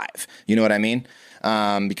her alive. You know what I mean?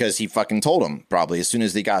 Because he fucking told them probably as soon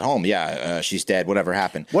as they got home. She's dead. Whatever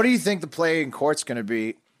happened. What do you think the play in court's going to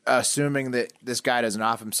be, assuming that this guy doesn't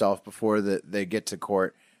off himself before they get to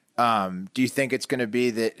court? Do you think it's going to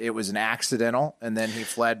be that it was an accidental and then he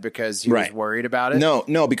fled because he was worried about it?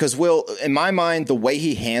 No, because Will, in my mind, the way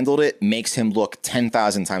he handled it makes him look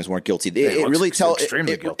 10,000 times more guilty. It really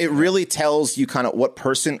tells you kind of what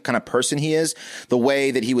kind of person he is. The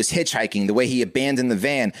way that he was hitchhiking, the way he abandoned the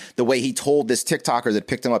van, the way he told this TikToker that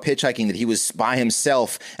picked him up hitchhiking that he was by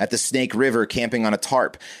himself at the Snake River camping on a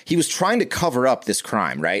tarp. He was trying to cover up this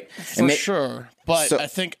crime, right? For sure. But I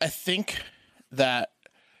think that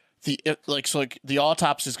the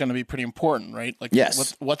autopsy is going to be pretty important, right? Like,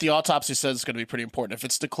 yes. What the autopsy says is going to be pretty important. If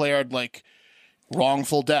it's declared like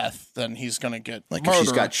wrongful death, then he's going to get like murdered. If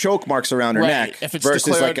she's got choke marks around her neck. If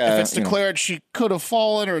it's declared she could have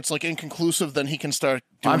fallen, or it's like inconclusive, then he can start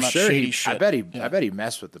doing shady shit. I bet he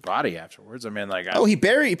messed with the body afterwards. I mean, like,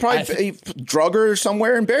 he probably drug her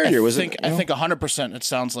somewhere and buried her. I think 100%. It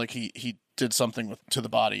sounds like he did something to the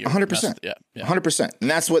body. 100%. Yeah, 100%. And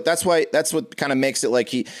that's what kind of makes it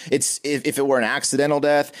like if it were an accidental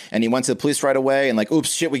death and he went to the police right away and like,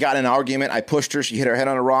 oops, shit, we got in an argument. I pushed her. She hit her head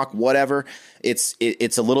on a rock, whatever. It's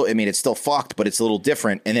a little, I mean, it's still fucked, but it's a little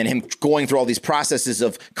different. And then him going through all these processes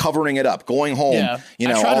of covering it up, going home,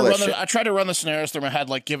 all that shit. I tried to run the scenarios through my head,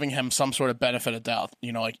 like giving him some sort of benefit of doubt,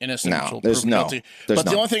 like innocent until proven guilty. But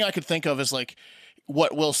the only thing I could think of is like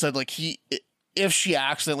what Will said, like if she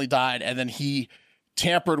accidentally died and then he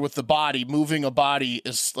tampered with the body, moving a body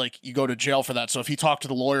is like you go to jail for that. So if he talked to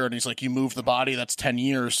the lawyer and he's like, you moved the body, that's 10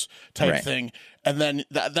 years type thing. And then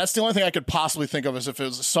that's the only thing I could possibly think of is if it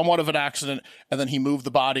was somewhat of an accident and then he moved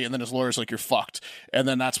the body and then his lawyer's like, you're fucked. And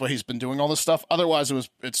then that's why he's been doing all this stuff. Otherwise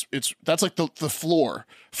that's like the floor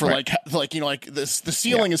for the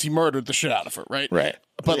ceiling is he murdered the shit out of her. Right.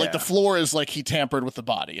 But like the floor is like he tampered with the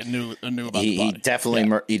body and knew about the body. He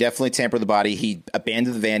definitely tampered the body. He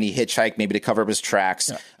abandoned the van. He hitchhiked maybe to cover up his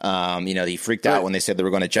tracks. Yeah. He freaked out when they said they were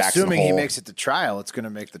going to Jackson Hole. Assuming he makes it to trial, it's going to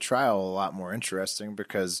make the trial a lot more interesting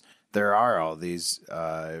because there are all these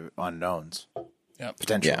unknowns. Yeah,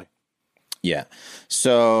 potentially. Yeah.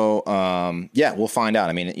 So, we'll find out.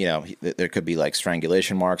 I mean, there could be like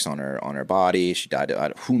strangulation marks on her body. She died.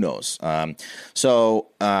 Who knows? The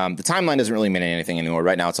timeline doesn't really mean anything anymore.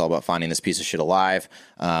 Right now, it's all about finding this piece of shit alive.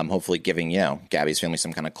 Hopefully giving, Gabby's family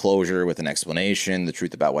some kind of closure with an explanation, the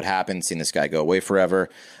truth about what happened, seeing this guy go away forever,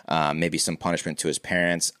 maybe some punishment to his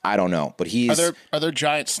parents. I don't know. But Are there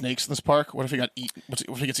giant snakes in this park? What if he got eaten? What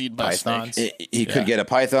if he gets eaten by pythons? a snake? He could get a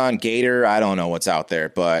python, gator. I don't know what's out there.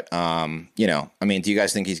 But, I mean, do you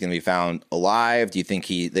guys think he's going to be found alive? Do you think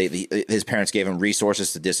his parents gave him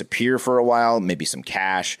resources to disappear for a while? Maybe some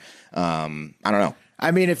cash? I don't know.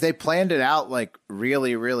 I mean, if they planned it out like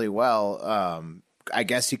really, really well, I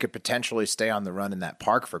guess he could potentially stay on the run in that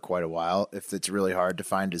park for quite a while if it's really hard to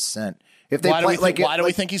find his scent. If they why do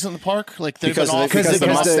we think he's in the park? Like because the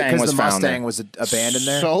Mustang was abandoned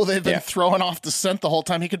there. So they've been throwing off the scent the whole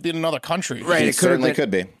time. He could be in another country. Right. It certainly could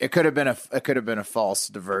be. It could have been a false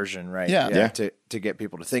diversion, right? Yeah. To get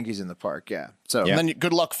people to think he's in the park. Yeah. So and then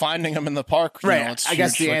good luck finding him in the park. Right. I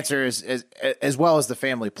guess the answer is as well as the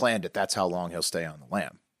family planned it. That's how long he'll stay on the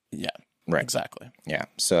lam. Yeah. Right. Exactly. Yeah.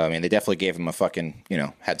 So, I mean, they definitely gave him a fucking,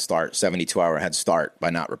 head start, 72-hour head start by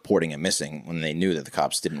not reporting him missing when they knew that the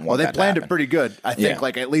cops didn't want that to happen. Well, they planned it pretty good. I think,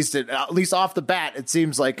 like, at least off the bat, it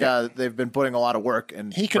seems like they've been putting a lot of work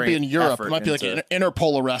and he could be in Europe. It might be like an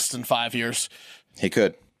Interpol arrest in 5 years. He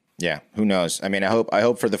could. Yeah. Who knows? I mean, I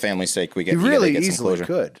hope for the family's sake we get really some easily closure.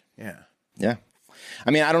 Could. Yeah. Yeah.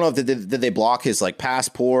 I mean, I don't know if did they block his like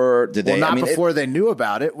passport? Did they? Well, not I mean, before they knew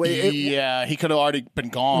about it. Yeah, he could have already been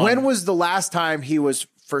gone. When was the last time he was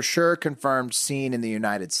for sure confirmed seen in the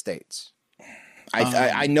United States?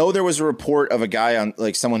 I know there was a report of a guy on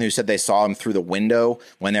like someone who said they saw him through the window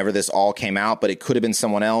whenever this all came out, but it could have been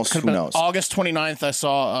someone else. Who knows? August 29th, I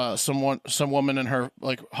saw some woman and her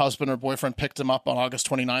like husband or boyfriend picked him up on August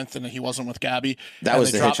 29th, and he wasn't with Gabby. That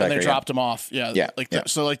was the hitchhiker. And they dropped him off. Yeah.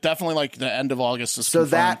 So like definitely like the end of August is so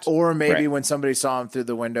confirmed. That or maybe right. when somebody saw him through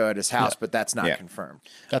the window at his house, but that's not confirmed.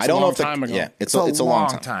 That's I don't know if time ago. Yeah, it's a long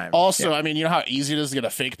time. Also, I mean, you know how easy it is to get a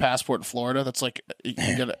fake passport in Florida? That's like you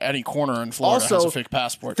can get any corner in Florida has a fake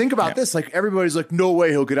passport. Think about this. Like everybody's like, no way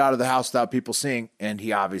he'll get out of the house without people seeing, and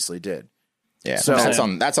he obviously did. Yeah, so that's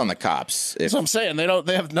on the cops. That's what I'm saying. They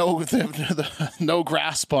have no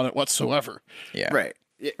grasp on it whatsoever. Yeah, right.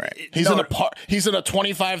 Right. He's in a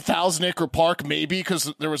 25,000 acre park, maybe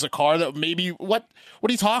because there was a car that maybe what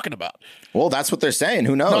are you talking about? Well, that's what they're saying.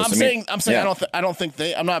 Who knows? No, I'm saying yeah. I don't think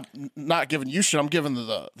I'm not giving you shit. I'm giving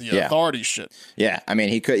the authorities shit. Yeah, I mean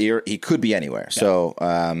he could be anywhere. Yeah. So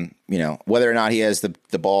you know, whether or not he has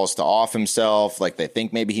the balls to off himself, like they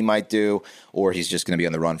think maybe he might do, or he's just going to be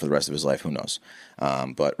on the run for the rest of his life. Who knows?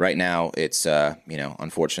 But right now, it's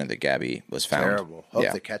unfortunate that Gabby was found. Terrible. Hope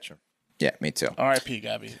they catch him. Yeah, me too. R.I.P.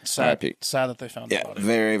 Gabby. Sad that they found out. Yeah,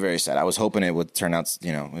 very, very sad. I was hoping it would turn out,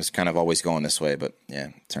 it was kind of always going this way, but yeah,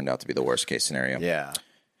 it turned out to be the worst case scenario. Yeah.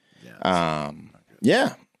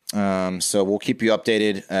 So we'll keep you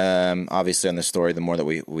updated, obviously, on this story. The more that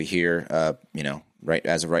we hear, right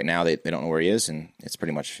as of right now, they don't know where he is, and it's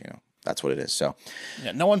pretty much, that's what it is. So,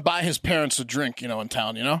 yeah, no one buy his parents a drink, in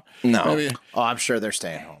town, No. Maybe. Oh, I'm sure they're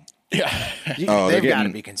staying home. Yeah. They've got to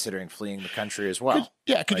be considering fleeing the country as well.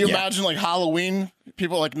 Could you imagine like Halloween,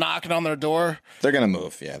 people like knocking on their door? They're going to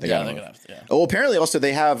move. Yeah, they're going to move. Well, apparently also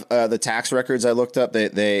they have the tax records I looked up.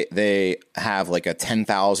 They have like a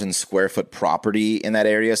 10,000 square foot property in that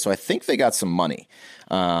area. So I think they got some money.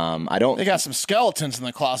 They got some skeletons in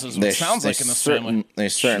the closets, it sounds like in this family. They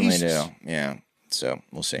certainly do. Yeah. So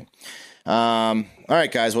we'll see. All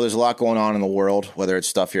right, guys. Well, there's a lot going on in the world, whether it's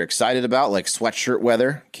stuff you're excited about, like sweatshirt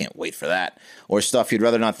weather. Can't wait for that. Or stuff you'd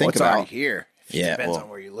rather not think about. It's already here. Depends on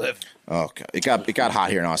where you live. Okay. It got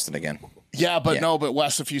hot here in Austin again. Yeah, but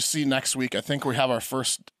Wes, if you see next week, I think we have our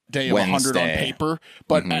first day of 100 on paper.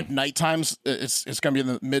 But at night times, it's going to be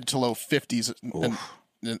in the mid to low 50s.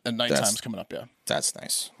 And night time's coming up, yeah. That's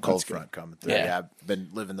nice. Cold front coming through. Yeah, I've been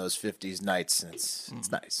living those 50s nights, and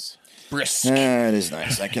it's nice. Brisk. It is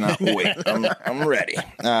nice. I cannot wait. I'm ready.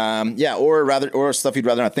 Or stuff you'd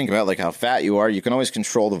rather not think about, like how fat you are. You can always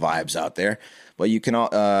control the vibes out there. But you can't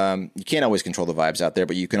always control the vibes out there,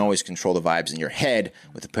 but you can always control the vibes in your head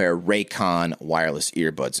with a pair of Raycon wireless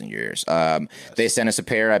earbuds in your ears. They sent us a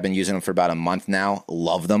pair. I've been using them for about a month now.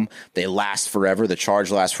 Love them. They last forever. The charge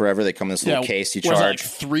lasts forever. They come in this little case. You charge like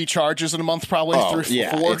 3 charges in a month, probably 3 or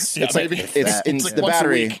 4. The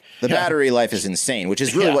battery. The battery life is insane, which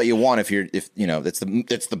is really what you want it's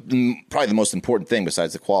probably the most important thing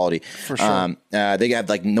besides the quality. For sure. They got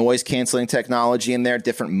like noise canceling technology in there,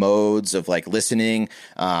 different modes of like listening.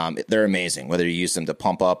 They're amazing. Whether you use them to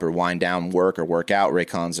pump up or wind down work or work out,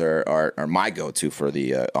 Raycons are my go-to for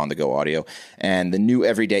the on-the-go audio. And the new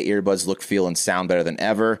everyday earbuds look, feel, and sound better than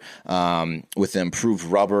ever with an improved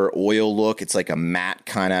rubber oil look. It's like a matte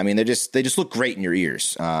kind of. I mean, they just look great in your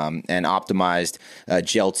ears. And optimized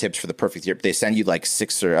gel tips for the perfect ear. They send you like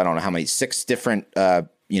 6 or I don't know how many 6 different.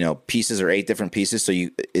 Pieces or 8 different pieces, so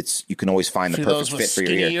you can always find the perfect fit for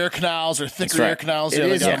your ear canals or thicker ear canals. It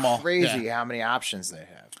is crazy how many options they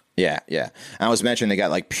have. Yeah. I was mentioning they got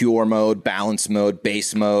like pure mode, balance mode,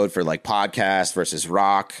 bass mode for like podcast versus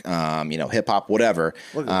rock, hip hop, whatever.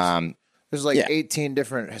 There's 18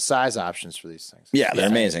 different size options for these things. Yeah, they're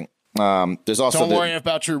amazing. There's also don't worry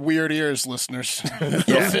about your weird ears, listeners.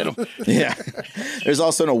 They'll fit them. Yeah. There's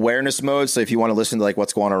also an awareness mode, so if you want to listen to like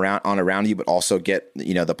what's going on around you, but also get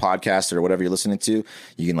the podcast or whatever you're listening to,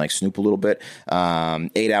 you can like snoop a little bit.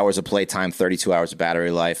 8 hours of play time, 32 hours of battery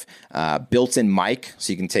life. Built-in mic,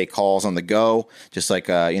 so you can take calls on the go, just like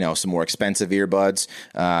some more expensive earbuds,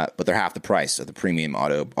 but they're half the price of the premium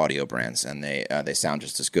audio brands, and they sound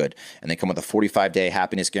just as good. And they come with a 45-day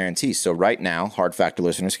happiness guarantee. So right now, Hard Factor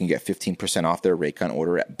listeners can get 15% off their Raycon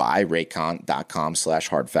order at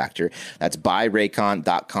buyraycon.com/hardfactor. That's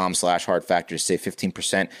buyraycon.com/hardfactor to save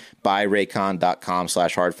 15%.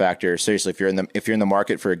 Buyraycon.com/hardfactor. Seriously, if you're in the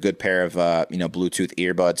market for a good pair of Bluetooth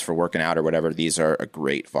earbuds for working out or whatever, these are a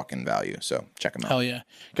great fucking value. So check them out. Hell yeah!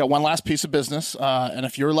 Got one last piece of business, and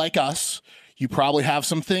if you're like us, you probably have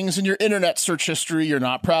some things in your internet search history you're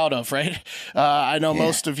not proud of, right? I know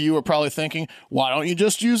most of you are probably thinking, why don't you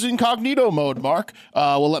just use incognito mode, Mark?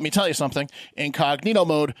 Well, let me tell you something. Incognito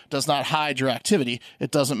mode does not hide your activity.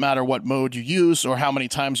 It doesn't matter what mode you use or how many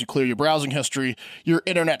times you clear your browsing history. Your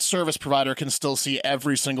internet service provider can still see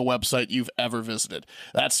every single website you've ever visited.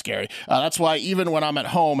 That's scary. That's why even when I'm at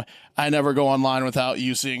home, I never go online without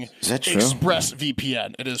using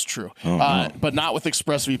ExpressVPN. It is true. But not with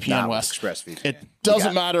ExpressVPN, Wes. It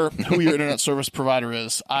doesn't matter who your internet service provider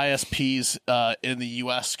is. ISPs in the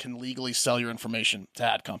U.S. can legally sell your information to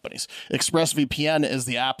ad companies. ExpressVPN is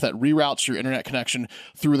the app that reroutes your internet connection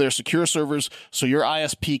through their secure servers so your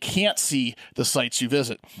ISP can't see the sites you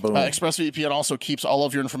visit. ExpressVPN also keeps all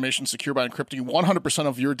of your information secure by encrypting 100%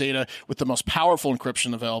 of your data with the most powerful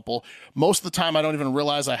encryption available. Most of the time, I don't even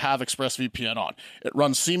realize I have ExpressVPN on. It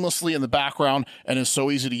runs seamlessly in the background and is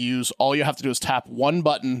so easy to use. All you have to do is tap one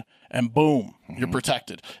button and boom, you're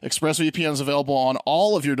protected. ExpressVPN is available on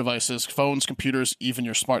all of your devices, phones, computers, even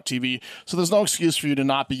your smart TV. So there's no excuse for you to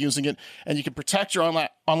not be using it. And you can protect your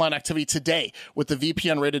online activity today with the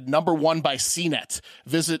VPN rated #1 by CNET.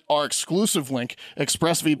 Visit our exclusive link,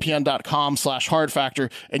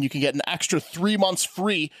 expressvpn.com/hardfactor, and you can get an extra 3 months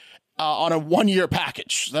free on a 1-year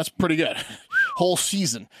package. That's pretty good. Whole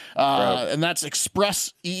season. And that's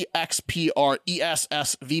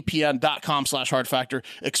expressvpn.com/hardfactor,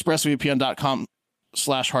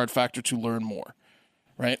 expressvpn.com/hardfactor to learn more.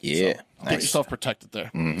 Right? Yeah. So get yourself protected there.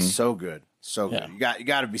 So good. So good. You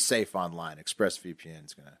got to be safe online. ExpressVPN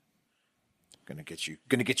is gonna get you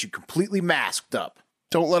completely masked up.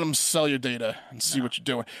 Don't let them sell your data and see what you're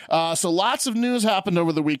doing. So lots of news happened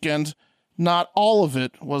over the weekend. Not all of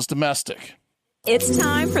it was domestic. It's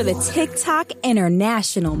time for the TikTok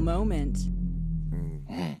International Moment.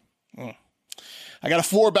 I got a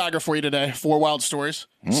 4-bagger for you today, 4 wild stories.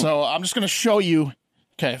 So I'm just going to show you.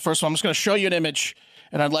 Okay, first of all, I'm just going to show you an image,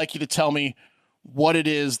 and I'd like you to tell me what it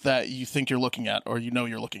is that you think you're looking at, or you know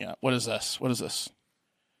you're looking at. What is this? What is this?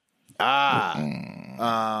 It's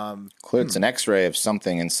an X-ray of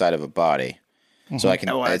something inside of a body. So I can.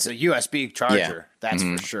 It's a USB charger. That's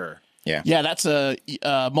for sure. Yeah, that's a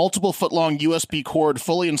multiple foot long USB cord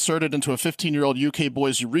fully inserted into a 15-year-old UK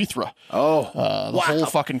boy's urethra. The whole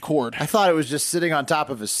fucking cord. I thought it was just sitting on top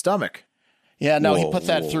of his stomach. Yeah, no, he put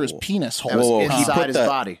that through his penis hole. That was inside his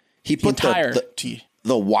body. He put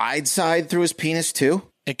the wide side through his penis too?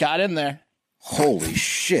 It got in there. Holy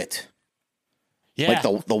shit. Yeah. Like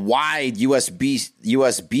the wide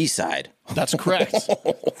USB side. That's correct.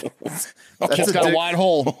 Kid's got a wide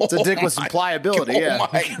hole. It's a dick with some pliability. Oh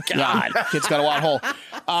my God. Yeah, kid's got a wide hole.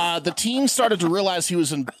 The teen started to realize he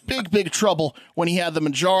was in big trouble when he had the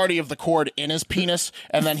majority of the cord in his penis,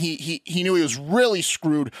 and then he knew he was really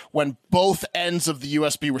screwed when both ends of the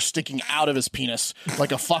USB were sticking out of his penis,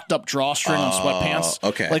 like a fucked up drawstring on sweatpants.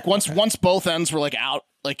 Okay. Like once both ends were like out,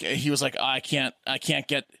 like he was like, I can't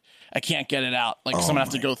get it out. Like, so I'm gonna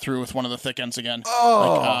have to go through with one of the thick ends again.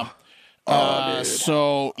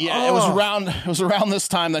 So yeah, it was around this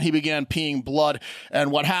time that he began peeing blood.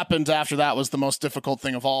 And what happened after that was the most difficult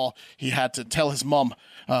thing of all. He had to tell his mom,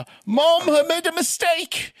 Mom, I made a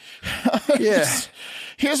mistake.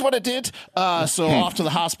 Here's what it did. So off to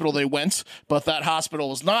the hospital they went, but that hospital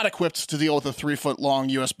was not equipped to deal with a 3-foot long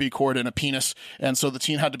USB cord and a penis. And so the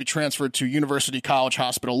teen had to be transferred to University College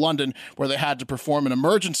Hospital, London, where they had to perform an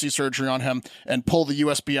emergency surgery on him and pull the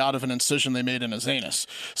USB out of an incision they made in his anus.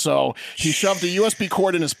 So he shoved the USB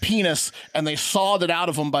cord in his penis and they sawed it out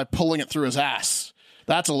of him by pulling it through his ass.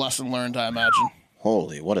 That's a lesson learned, I imagine.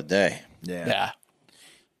 Holy, what a day. Yeah.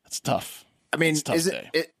 That's tough. I mean, it's a tough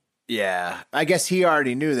day. Yeah, I guess he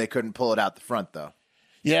already knew they couldn't pull it out the front, though.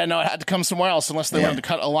 Yeah, no, it had to come somewhere else unless they wanted to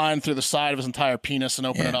cut a line through the side of his entire penis and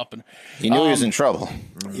open it up. And he knew he was in trouble.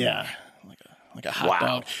 Yeah, like a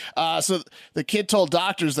hot dog. So the kid told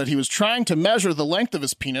doctors that he was trying to measure the length of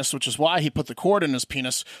his penis, which is why he put the cord in his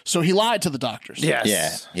penis. So he lied to the doctors. Yes.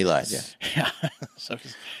 Yeah, he lied. Yeah. So,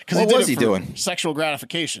 what was he doing? Sexual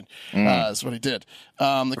gratification. That's what he did.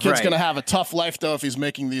 The kid's going to have a tough life, though, if he's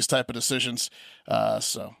making these type of decisions.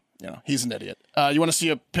 So, he's an idiot. You want to see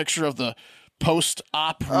a picture of the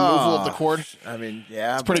post-op removal of the cord? I mean,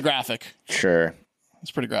 yeah. It's pretty graphic. Sure.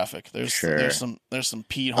 It's pretty graphic. There's some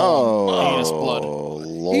pee hole, penis blood.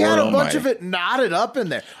 Lord he had a bunch almighty. of it knotted up in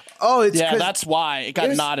there. That's why it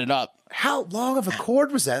got knotted up. How long of a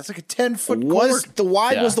cord was that? It's like a 10-foot cord. Was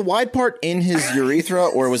the wide part in his urethra,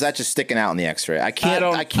 or was that just sticking out in the X-ray? I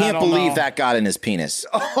can't believe that got in his penis.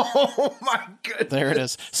 Oh my goodness! There it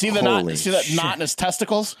is. See the knot? See that knot in his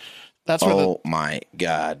testicles? That's where oh my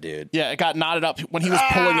God, dude. Yeah, it got knotted up when he was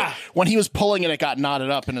pulling it. When he was pulling it, it got knotted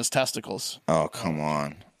up in his testicles. Oh, come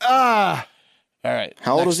on. All right.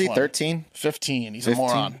 How old was he? 13? 15. He's 15? a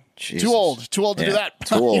moron. Jesus. Too old to do that.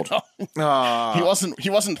 Too old. He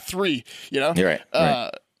wasn't 3, you know? You're right.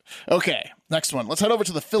 Right. Okay, next one. Let's head over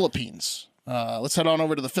to the Philippines. Let's head on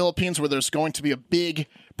over to the Philippines, where there's going to be a big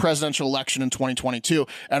presidential election in 2022,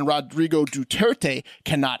 and Rodrigo Duterte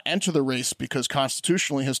cannot enter the race because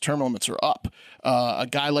constitutionally his term limits are up. A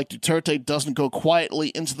guy like Duterte doesn't go quietly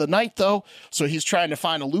into the night, though, so he's trying to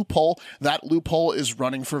find a loophole. That loophole is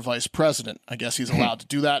running for vice president. I guess he's allowed to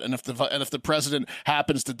do that, and if the president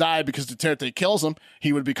happens to die because Duterte kills him,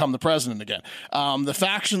 he would become the president again. The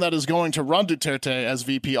faction that is going to run Duterte as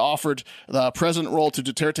VP offered the president role to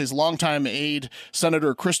Duterte's longtime aide,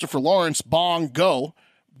 Senator Christopher Lawrence Bong Go.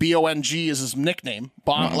 B-O-N-G is his nickname.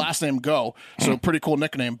 Bong, last name Go. So pretty cool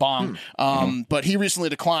nickname, Bong. But he recently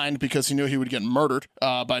declined because he knew he would get murdered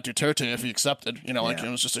by Duterte if he accepted. You know, like it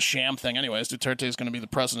was just a sham thing anyways. Duterte is going to be the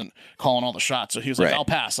president calling all the shots. So he was like, I'll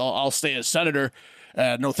pass. I'll stay as senator.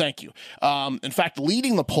 No, thank you. In fact,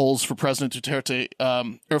 leading the polls for President Duterte,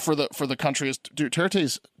 or for the country, is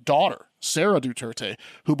Duterte's daughter, Sarah Duterte,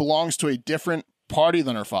 who belongs to a different party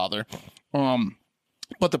than her father.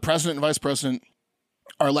 But the president and vice president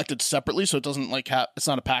are elected separately, so it doesn't it's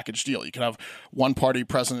not a package deal. You can have one party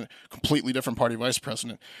president, completely different party vice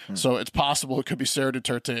president. So it's possible it could be Sarah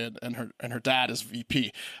Duterte and her dad as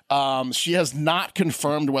VP. She has not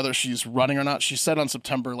confirmed whether she's running or not. She said on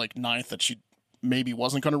September 9th that she maybe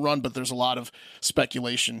wasn't going to run, but there's a lot of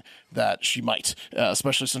speculation that she might,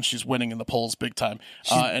 especially since she's winning in the polls big time.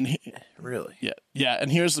 Really? Yeah.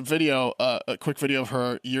 And here's the video, a quick video of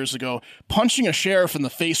her years ago punching a sheriff in the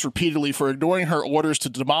face repeatedly for ignoring her orders to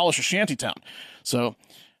demolish a shantytown. So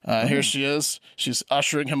here she is. She's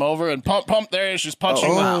ushering him over and pump. There he is. She's punching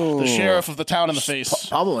the sheriff of the town in the face.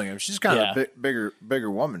 Pummeling him. She's kind of a bigger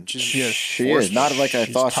woman. She is. Not like I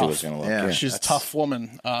thought she was going to look. Yeah. She's a tough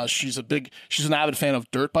woman. She's an avid fan of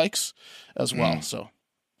dirt bikes as well. So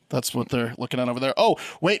that's what they're looking at over there. Oh,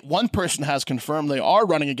 wait, one person has confirmed they are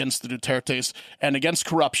running against the Dutertes and against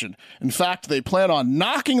corruption. In fact, they plan on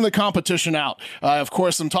knocking the competition out. Of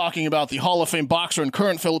course, I'm talking about the Hall of Fame boxer and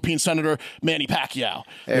current Philippine Senator, Manny Pacquiao.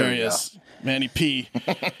 There he is. Manny P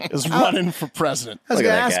is running for president. I was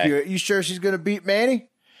going to ask you, are you sure she's going to beat Manny?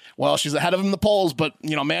 Well, she's ahead of him in the polls, but,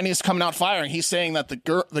 Manny is coming out firing. He's saying that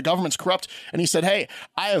the government's corrupt, and he said, hey,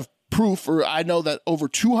 I have proof, or I know that over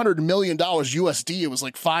 $200 million USD, it was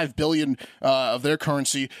like $5 billion of their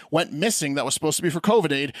currency, went missing that was supposed to be for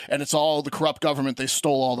COVID aid, and it's all the corrupt government. They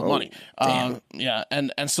stole all the money.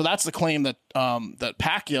 And so that's the claim that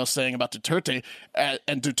Pacquiao's saying about Duterte,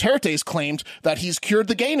 and Duterte's claimed that he's cured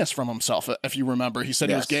the gayness from himself. If you remember, he said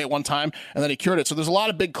he was gay at one time, and then he cured it. So there's a lot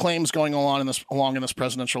of big claims going on in this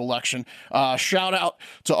presidential election. Shout out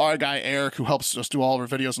to our guy Eric, who helps us do all of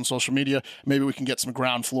our videos on social media. Maybe we can get some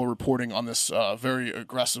ground floor reporting on this very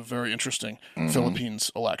aggressive, very interesting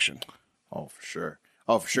Philippines election. Oh, for sure.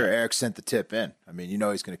 Eric sent the tip in. I mean,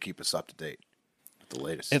 he's going to keep us up to date with the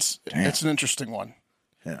latest. It's an interesting one.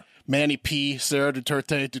 Yeah. Manny P, Sarah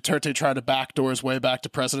Duterte. Duterte tried to backdoor his way back to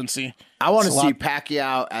presidency. I want to see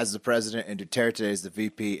Pacquiao as the president and Duterte as the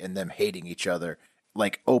VP, and them hating each other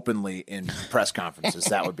openly in press conferences.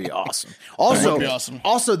 That would be awesome.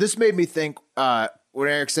 Also, this made me think when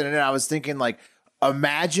Eric sent it in, I was thinking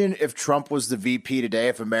imagine if Trump was the VP today,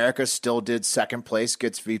 if America still did second place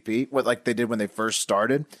gets VP, what they did when they first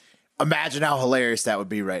started. Imagine how hilarious that would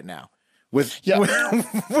be right now. So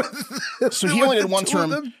he only did one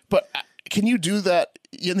term, but can you do that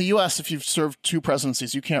in the U.S. if you've served 2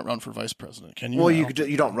 presidencies? You can't run for vice president, can you? Well,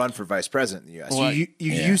 you don't run for vice president in the U.S.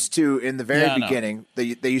 You used to in the very beginning.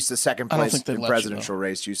 They used the second place in presidential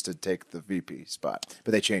race used to take the VP spot,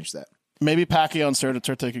 but they changed that. Maybe Pacquiao and Sarah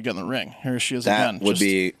Duterte could get in the ring. Here she is again. That's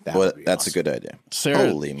awesome. A good idea. Sarah,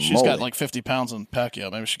 Holy moly. She's got 50 pounds on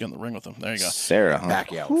Pacquiao. Maybe she can get in the ring with him. There you go. Sarah, huh?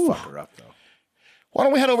 Pacquiao will fuck her up, though. Why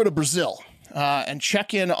don't we head over to Brazil and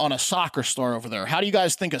check in on a soccer star over there? How do you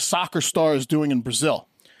guys think a soccer star is doing in Brazil?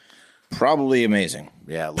 Probably amazing.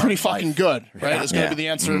 Yeah, pretty fucking good, right? It's going to be the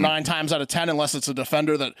answer 9 times out of 10, unless it's a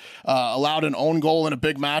defender that allowed an own goal in a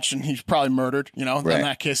big match, and he's probably murdered, in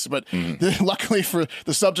that case. But luckily for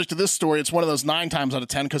the subject of this story, it's one of those 9 times out of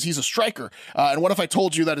 10 because he's a striker. And what if I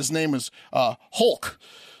told you that his name is Hulk?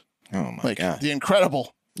 Oh my God, the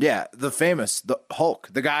Incredible. Yeah, the Hulk,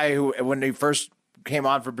 the guy who when he first came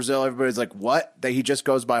on for Brazil, everybody's like, "What? That he just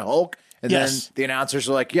goes by Hulk?" And then the announcers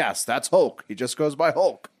are like, "Yes, that's Hulk. He just goes by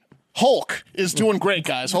Hulk." Hulk is doing great,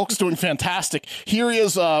 guys. Hulk's doing fantastic. Here he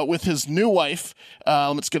is with his new wife.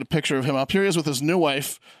 Let's get a picture of him up. Here he is with his new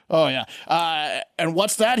wife. Oh, yeah. And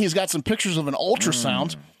what's that? He's got some pictures of an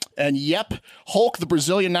ultrasound. And yep, Hulk, the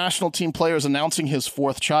Brazilian national team player, is announcing his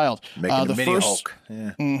fourth child. Making the mini Hulk.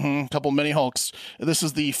 Yeah. Couple mini Hulks. This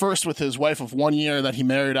is the first with his wife of 1 year that he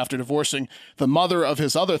married after divorcing the mother of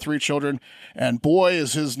his other 3 children. And boy,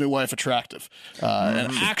 is his new wife attractive.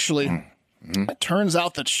 And actually, it turns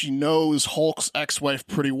out that she knows Hulk's ex-wife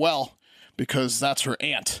pretty well, because that's her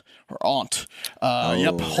aunt.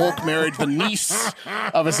 Yep, Hulk married the niece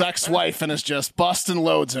of his ex-wife and is just busting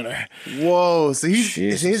loads in her. Whoa, so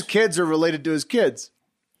his kids are related to his kids.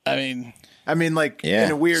 I mean, like in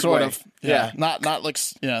a weird sort way. of. Yeah. Not like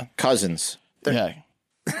Cousins. Yeah.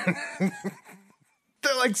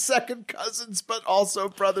 They're like second cousins, but also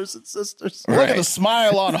brothers and sisters. Look at the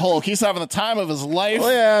smile on Hulk. He's having the time of his life. Well,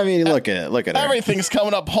 yeah, I mean, look at her. Everything's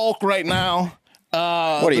coming up Hulk right now.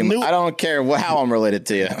 What do you? I don't care how I'm related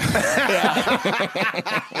to you. That's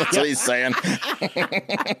what he's saying.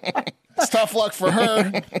 It's tough luck for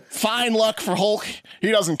her. Fine luck for Hulk.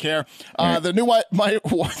 He doesn't care. The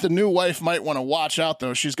new wife might want to watch out,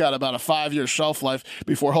 though. She's got about a 5-year shelf life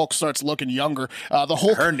before Hulk starts looking younger.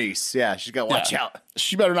 Her niece, she's got to watch out.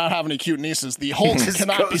 She better not have any cute nieces. The Hulk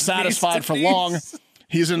cannot be satisfied for long.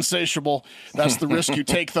 He's insatiable. That's the risk you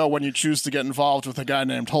take, though, when you choose to get involved with a guy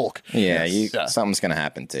named Hulk. Yeah, something's going to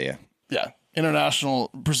happen to you. Yeah. International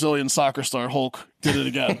Brazilian soccer star Hulk did it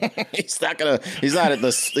again. He's not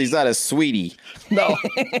a sweetie. No.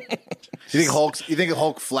 You think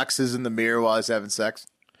Hulk flexes in the mirror while he's having sex?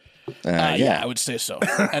 Yeah, I would say so.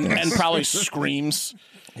 And probably screams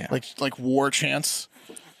like war chants.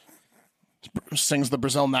 Sings the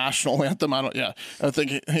Brazil national anthem. I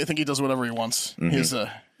think he does whatever he wants.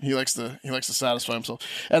 He likes to satisfy himself.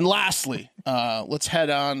 And lastly, let's head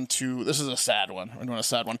on to, this is a sad one. We're doing a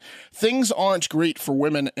sad one. Things aren't great for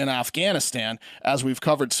women in Afghanistan, as we've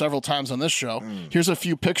covered several times on this show. Here's a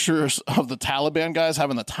few pictures of the Taliban guys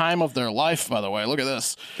having the time of their life, by the way. Look at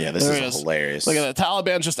this. Yeah, this is hilarious. Look at the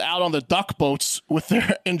Taliban just out on the duck boats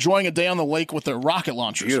enjoying a day on the lake with their rocket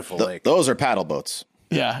launchers. Beautiful lake. Those are paddle boats.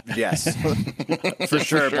 Yeah. Yes. For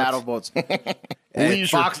sure, paddle boats.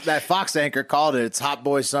 That Fox anchor called it, it's hot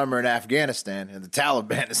boy summer in Afghanistan, and the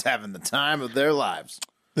Taliban is having the time of their lives.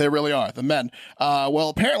 They really are, the men. Well,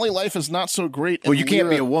 apparently life is not so great. Well, you can't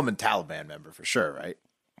be a woman Taliban member for sure, right?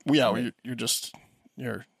 Yeah, well,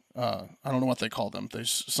 you're I don't know what they call them.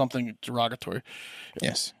 There's something derogatory.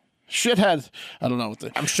 Yes. Shithead. I don't know what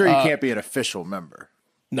they... I'm sure you can't be an official member.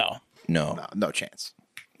 No, chance.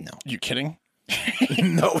 No. You kidding?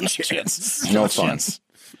 No chance. No chance.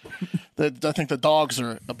 I think the dogs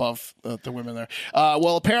are above the women there.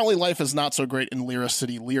 Well, apparently life is not so great in Lira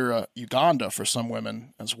City, Uganda, for some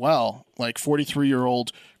women as well. Like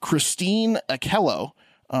 43-year-old Christine Akello.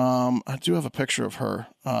 I do have a picture of her.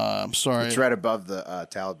 I'm sorry. It's right above the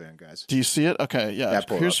Taliban guys. Do you see it? Okay, yeah.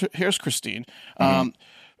 Here's Christine.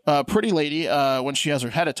 Pretty lady when she has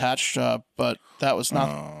her head attached, but that was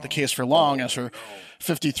not the case for long, as her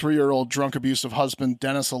 53-year-old drunk abusive husband,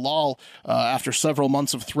 Dennis Alal, after several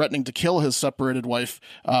months of threatening to kill his separated wife,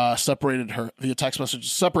 separated her via text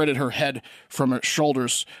message, separated her head from her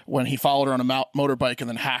shoulders when he followed her on a motorbike and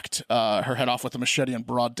then hacked her head off with a machete in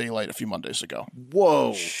broad daylight a few Mondays ago.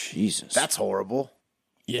 Whoa. Jesus. That's horrible.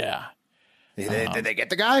 Yeah. Did they get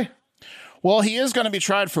the guy? Well, he is going to be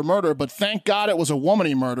tried for murder, but thank God it was a woman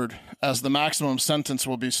he murdered, as the maximum sentence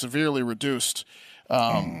will be severely reduced.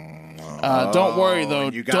 Don't worry, though.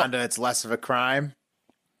 In Uganda, it's less of a crime.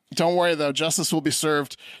 Don't worry, though. Justice will be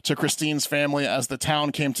served to Christine's family, as the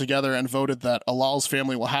town came together and voted that Alal's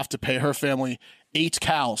family will have to pay her family 8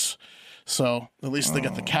 cows. So at least they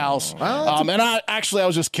get the cows. And I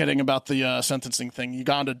was just kidding about the sentencing thing.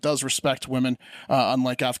 Uganda does respect women,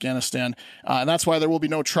 unlike Afghanistan. And that's why there will be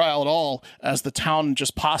no trial at all, as the town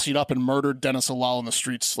just posseed up and murdered Dennis Alal in the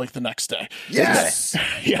streets like the next day. Yes.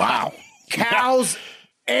 Yeah. Wow. Cows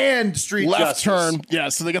and street left justice. turn. Yeah,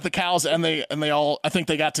 so they got the cows and they all, I think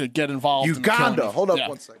they got to get involved. Uganda. Hold up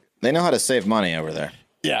 1 second. They know how to save money over there.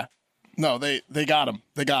 Yeah. No, they got him.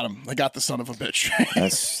 They got him. They got the son of a bitch.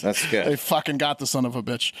 That's good. They fucking got the son of a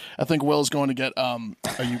bitch. I think Will's going to get a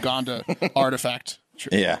Uganda artifact.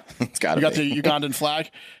 Yeah, it's got to be. You got the Ugandan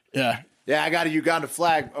flag? Yeah. Yeah, I got a Uganda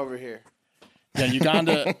flag over here. Yeah,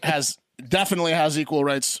 Uganda definitely has equal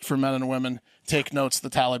rights for men and women. Take notes, the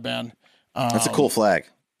Taliban. That's a cool flag.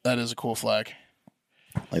 That is a cool flag.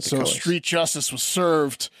 Like so street justice was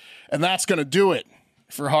served, and that's going to do it.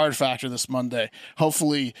 for Hard Factor this Monday.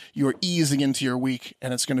 Hopefully you're easing into your week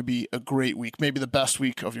and it's going to be a great week, maybe the best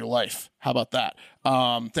week of your life. How about that?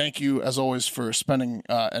 Thank you, as always, for spending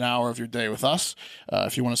an hour of your day with us.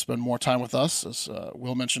 If you want to spend more time with us, as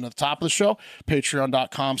Will mentioned at the top of the show,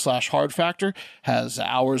 patreon.com/hardfactor has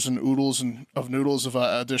hours and oodles of noodles of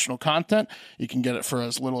additional content. You can get it for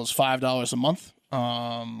as little as $5 a month. We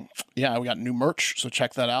got new merch, so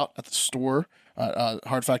check that out at the store at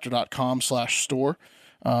hardfactor.com/store.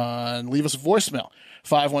 And leave us a voicemail,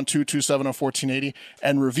 512-270-1480,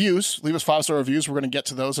 and reviews. Leave us 5-star reviews. We're going to get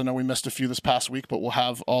to those. I know we missed a few this past week, but we'll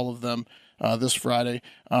have all of them this Friday.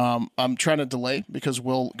 I'm trying to delay because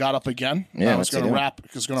Will got up again. Yeah, it's going to wrap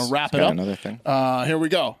it up. Another thing. Here we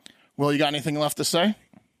go. Will, you got anything left to say?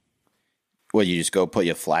 Well, you just go put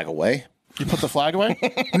your flag away. You put the flag away?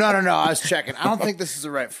 No. I was checking. I don't think this is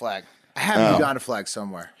the right flag. I have a Uganda flag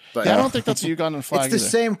somewhere. But I don't think that's a Ugandan flag. It's the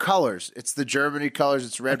same colors. It's the Germany colors.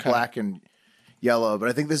 It's red, black, and yellow. But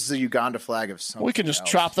I think this is a Uganda flag of something. We can just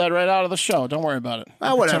chop that right out of the show. Don't worry about it.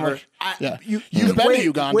 Whatever. You've been to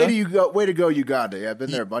Uganda. Way to go, Uganda. Yeah, I've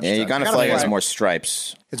been there a bunch of times. Yeah, Uganda flag has more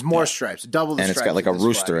stripes. It's more stripes. Double the stripes. And it's got like a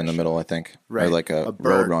rooster in the middle, I think. Right. Or like a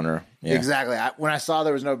bird. roadrunner. Yeah. Exactly. When I saw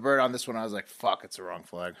there was no bird on this one, I was like, fuck, it's the wrong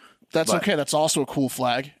flag. That's okay. That's also a cool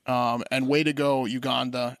flag. And way to go,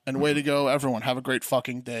 Uganda. And way to go, everyone. Have a great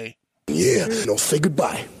fucking day. Yeah. No, say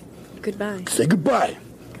goodbye. Goodbye. Say goodbye.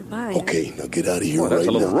 Goodbye. Okay, now get out of here That's right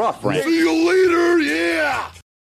a little now. rough, right? See you later. Yeah.